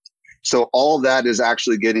stopped. So all that is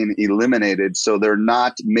actually getting eliminated. So they're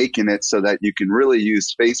not making it so that you can really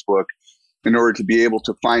use Facebook in order to be able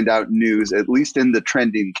to find out news, at least in the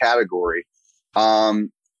trending category.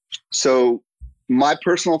 So my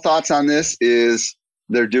personal thoughts on this is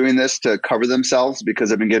they're doing this to cover themselves because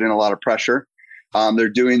they've been getting a lot of pressure. They're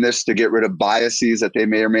doing this to get rid of biases that they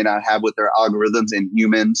may or may not have with their algorithms and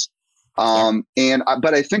humans.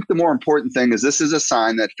 But I think the more important thing is this is a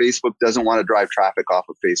sign that Facebook doesn't want to drive traffic off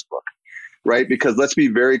of Facebook, right? Because let's be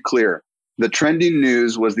very clear. The trending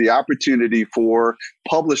news was the opportunity for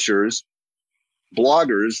publishers,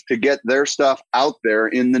 bloggers to get their stuff out there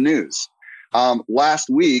in the news. Last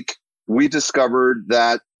week, we discovered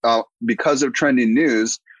that because of trending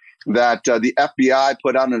news, that the FBI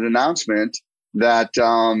put out an announcement that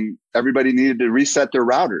everybody needed to reset their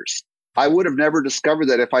routers. I would have never discovered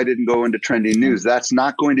that if I didn't go into trending news. That's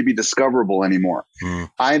not going to be discoverable anymore.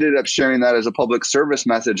 I ended up sharing that as a public service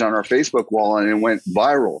message on our Facebook wall, and it went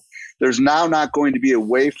viral. There's now not going to be a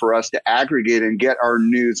way for us to aggregate and get our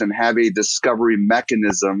news and have a discovery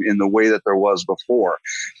mechanism in the way that there was before.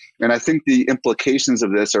 And I think the implications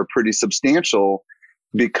of this are pretty substantial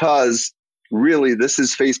because really, this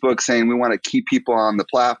is Facebook saying we want to keep people on the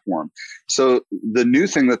platform. So the new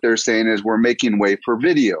thing that they're saying is we're making way for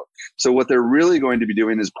video. So what they're really going to be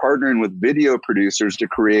doing is partnering with video producers to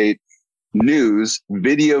create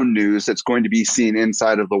video news that's going to be seen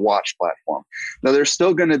inside of the Watch platform. Now, there's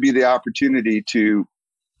still going to be the opportunity to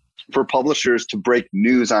for publishers to break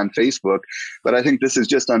news on Facebook. But I think this is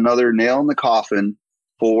just another nail in the coffin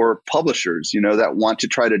for publishers, that want to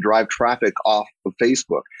try to drive traffic off of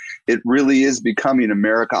Facebook. It really is becoming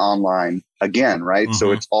America Online again, right? Mm-hmm.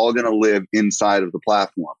 So it's all going to live inside of the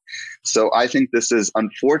platform. So I think this is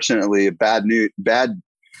unfortunately a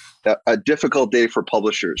difficult day for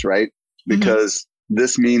publishers, right? Because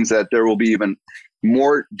this means that there will be even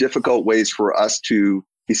more difficult ways for us to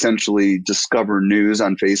essentially discover news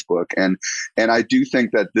on Facebook. And I do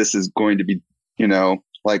think that this is going to be,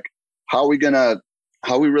 like, how are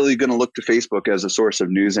we really going to look to Facebook as a source of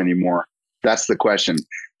news anymore? That's the question.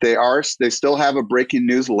 They still have a breaking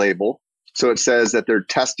news label. So it says that they're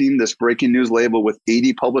testing this breaking news label with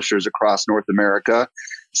 80 publishers across North America,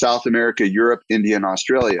 South America, Europe, India, and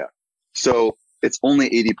Australia. So it's only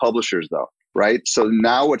 80 publishers though, right? So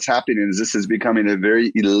now what's happening is this is becoming a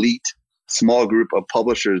very elite small group of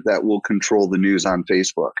publishers that will control the news on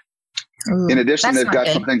Facebook. Ooh, in addition, they've got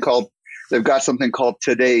something called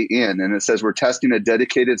Today In, and it says we're testing a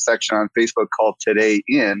dedicated section on Facebook called Today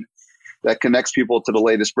In that connects people to the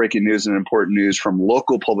latest breaking news and important news from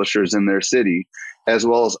local publishers in their city, as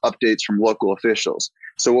well as updates from local officials.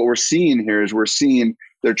 So what we're seeing here is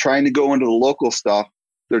they're trying to go into the local stuff.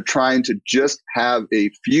 They're trying to just have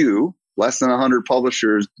a few, less than 100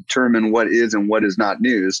 publishers determine what is and what is not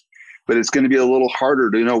news. But it's going to be a little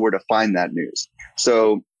harder to know where to find that news.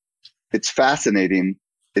 So it's fascinating.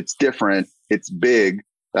 It's different. It's big.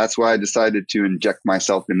 That's why I decided to inject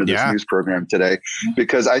myself into this news program today,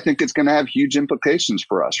 because I think it's going to have huge implications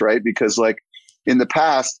for us, right? Because like in the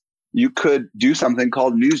past, you could do something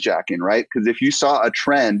called newsjacking, right? Because if you saw a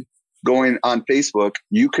trend going on Facebook,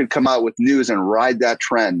 you could come out with news and ride that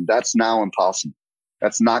trend. That's now impossible.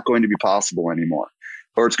 That's not going to be possible anymore.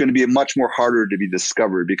 Or it's going to be much more harder to be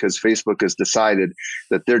discovered because Facebook has decided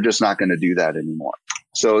that they're just not going to do that anymore.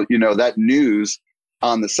 So, that news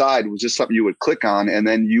on the side was just something you would click on and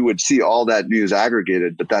then you would see all that news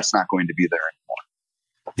aggregated, but that's not going to be there anymore.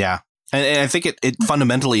 Yeah. And I think it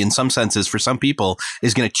fundamentally, in some senses, for some people,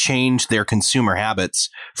 is going to change their consumer habits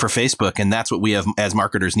for Facebook. And that's what we have as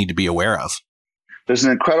marketers need to be aware of. There's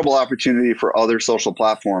an incredible opportunity for other social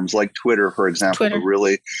platforms like Twitter, for example,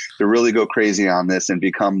 to really go crazy on this and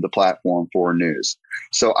become the platform for news.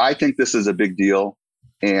 So I think this is a big deal.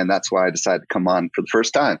 And that's why I decided to come on for the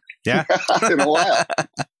first time in a while.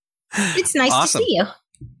 It's nice to see you.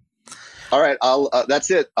 All right.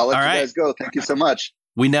 That's it. I'll let you guys go. Thank you so much.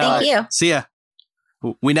 Thank you. See ya.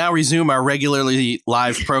 We now resume our regularly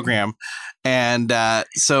live program. And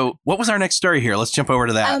so what was our next story here? Let's jump over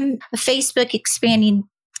to that. Facebook expanding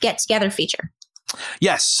Get Together feature.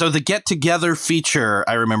 Yes. So the Get Together feature,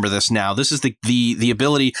 I remember this now. This is the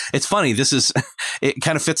ability. It's funny. It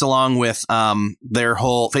kind of fits along with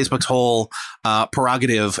Facebook's whole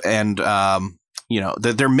prerogative and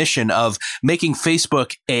their mission of making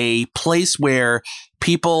Facebook a place where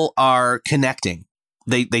people are connecting.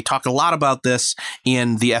 They talk a lot about this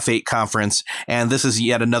in the F8 conference, and this is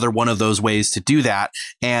yet another one of those ways to do that.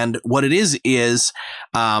 And what it is,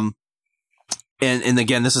 and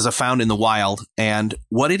again, this is a found in the wild. And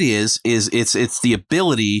what it is it's the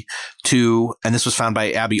ability to, and this was found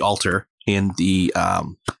by Abby Alter in the,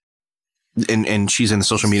 and she's in the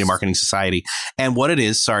Social Media Marketing Society. And what it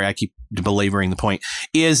is, sorry, I keep belaboring the point,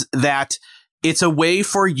 is that it's a way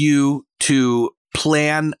for you to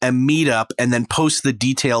plan a meetup and then post the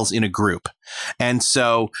details in a group. And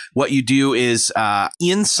so what you do is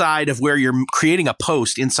inside of where you're creating a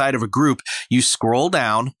post inside of a group, you scroll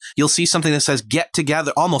down, you'll see something that says Get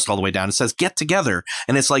Together, almost all the way down. It says Get Together.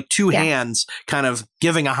 And it's like two hands kind of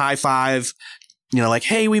giving a high five, like,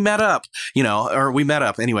 hey, we met up, or we met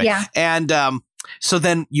up anyway. Yeah. And so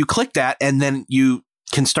then you click that and then you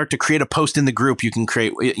can start to create a post in the group. You can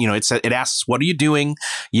create, it asks, what are you doing?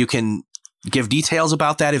 You can give details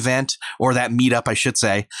about that event or that meetup, I should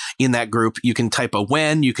say, in that group. You can type a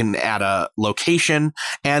when, you can add a location.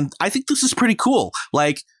 And I think this is pretty cool.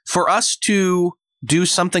 Like for us to do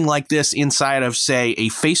something like this inside of, say, a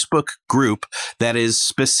Facebook group that is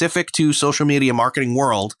specific to social media marketing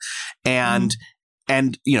world. And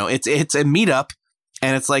it's a meetup.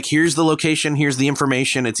 And it's like, here's the location, here's the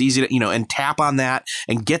information. It's easy to, and tap on that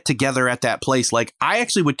and get together at that place. Like I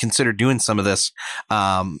actually would consider doing some of this.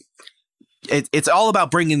 It's all about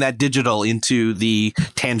bringing that digital into the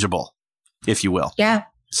tangible, if you will. Yeah.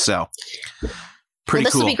 So pretty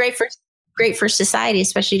this cool. Will be great for society,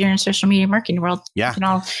 especially during the social media marketing world. Yeah. We can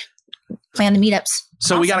all plan the meetups.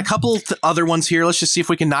 So we got a couple other ones here. Let's just see if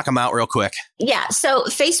we can knock them out real quick. Yeah. So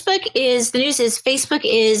Facebook is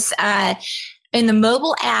in the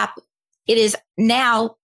mobile app. It is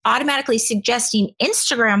now automatically suggesting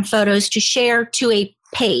Instagram photos to share to a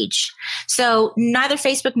page. So neither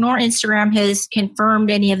Facebook nor Instagram has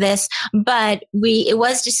confirmed any of this, but it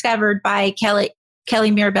was discovered by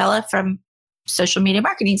Kelly Mirabella from Social Media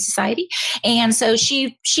Marketing Society. And so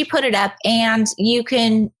she put it up, and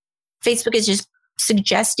Facebook is just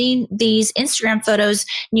suggesting these Instagram photos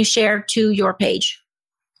you share to your page.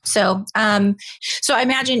 So I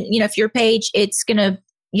imagine, if your page,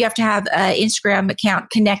 you have to have an Instagram account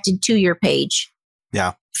connected to your page.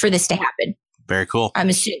 Yeah. For this to happen. Very cool. I'm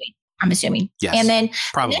assuming. Yes. And then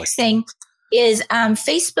probably. The next thing is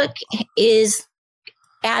Facebook is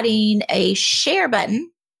adding a share button.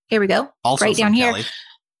 Here we go. Also right down here. Kelly.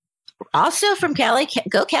 Also from Kelly.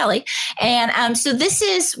 Go Kelly. And so this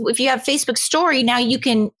is, if you have Facebook story, now you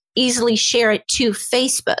can easily share it to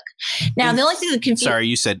Facebook. Now, the only thing that confuses... Sorry,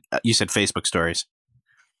 you said Facebook stories.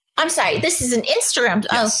 I'm sorry. This is an Instagram.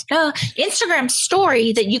 Yes. Instagram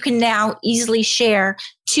story that you can now easily share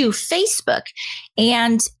to Facebook,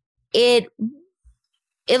 and it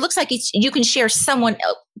looks like you can share someone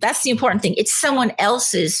else. That's the important thing. It's someone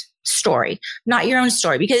else's story, not your own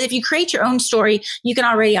story. Because if you create your own story, you can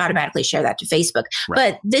already automatically share that to Facebook.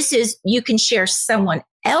 Right. But this is, you can share someone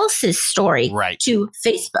else's story to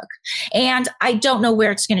Facebook, and I don't know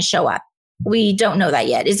where it's going to show up. We don't know that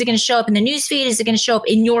yet. Is it going to show up in the newsfeed? Is it going to show up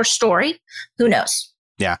in your story? Who knows?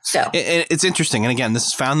 Yeah. So it's interesting. And again, this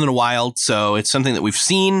is found in the wild. So it's something that we've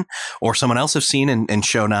seen or someone else have seen and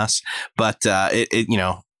shown us. But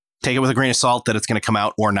take it with a grain of salt that it's going to come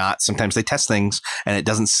out or not. Sometimes they test things and it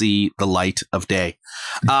doesn't see the light of day.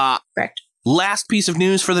 Correct. Last piece of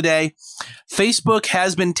news for the day. Facebook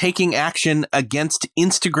has been taking action against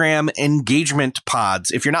Instagram engagement pods.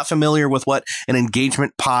 If you're not familiar with what an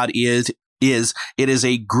engagement pod is it is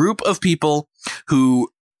a group of people who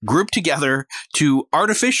group together to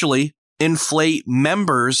artificially inflate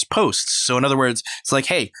members' posts. So in other words, it's like,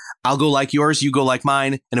 hey, I'll go like yours, you go like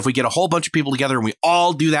mine. And if we get a whole bunch of people together and we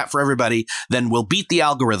all do that for everybody, then we'll beat the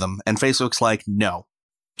algorithm. And Facebook's like, no,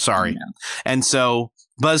 sorry. No. And so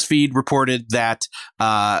BuzzFeed reported that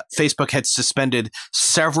Facebook had suspended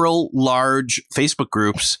several large Facebook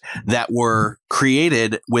groups that were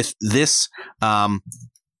created with this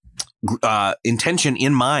intention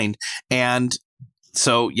in mind. And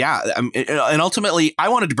so, yeah, and ultimately I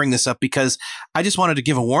wanted to bring this up because I just wanted to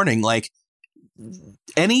give a warning, like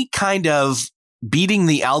any kind of beating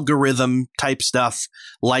the algorithm type stuff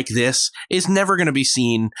like this is never going to be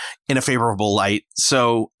seen in a favorable light.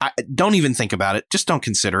 So don't even think about it. Just don't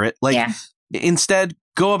consider it. Instead,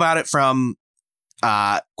 go about it from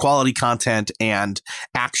quality content and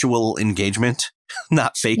actual engagement.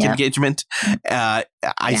 Not fake engagement. I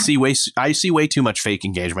see way too much fake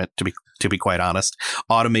engagement to be quite honest.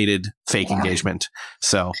 Automated fake engagement.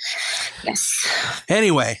 So yes.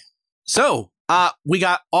 Anyway, so we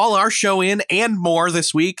got all our show in and more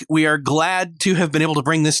this week. We are glad to have been able to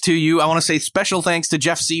bring this to you. I want to say special thanks to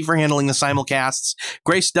Jeff C. for handling the simulcasts,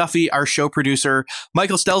 Grace Duffy, our show producer,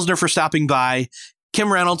 Michael Stelzner for stopping by,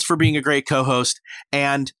 Kim Reynolds for being a great co-host,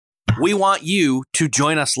 and we want you to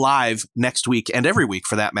join us live next week and every week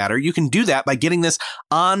for that matter. You can do that by getting this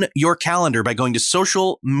on your calendar by going to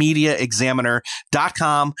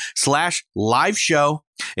socialmediaexaminer.com/live show.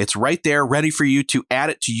 It's right there ready for you to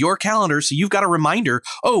add it to your calendar. So you've got a reminder.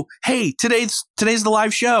 Oh, hey, today's the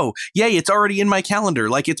live show. Yay, it's already in my calendar.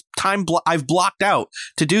 Like it's time I've blocked out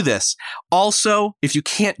to do this. Also, if you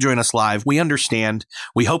can't join us live, we understand.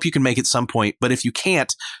 We hope you can make it some point. But if you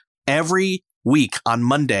can't, every week on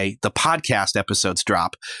Monday, the podcast episodes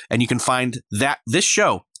drop, and you can find this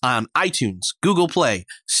show on iTunes, Google Play,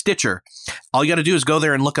 Stitcher. All you got to do is go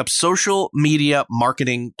there and look up Social Media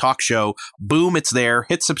Marketing Talk Show. Boom, it's there.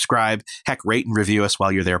 Hit subscribe. Heck, rate and review us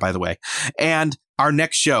while you're there, by the way. And our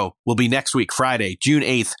next show will be next week, Friday, June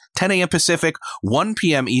 8th, 10 a.m. Pacific, 1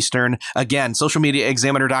 p.m. Eastern. Again,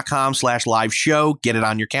 socialmediaexaminer.com/live show. Get it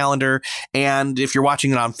on your calendar. And if you're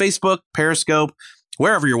watching it on Facebook, Periscope,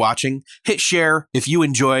 wherever you're watching, hit share if you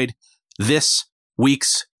enjoyed this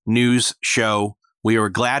week's news show. We are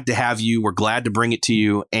glad to have you. We're glad to bring it to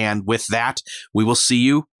you. And with that, we will see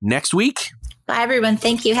you next week. Bye, everyone.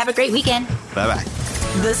 Thank you. Have a great weekend. Bye-bye.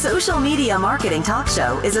 The Social Media Marketing Talk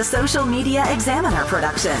Show is a Social Media Examiner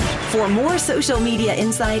production. For more social media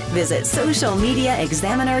insight, visit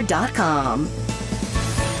socialmediaexaminer.com.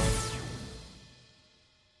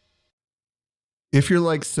 If you're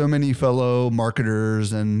like so many fellow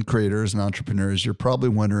marketers and creators and entrepreneurs, you're probably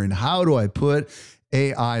wondering, how do I put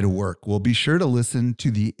AI to work? Well, be sure to listen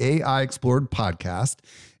to the AI Explored podcast,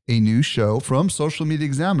 a new show from Social Media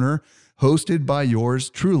Examiner, hosted by yours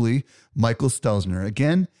truly, Michael Stelzner.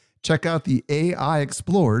 Again, check out the AI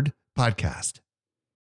Explored podcast.